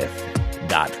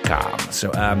AuggieSmith.com. So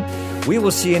we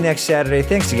will see you next Saturday.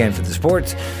 Thanks again for the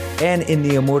support. And in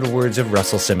the immortal words of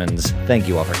Russell Simmons, thank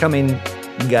you all for coming.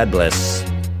 God bless.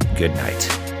 Good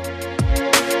night.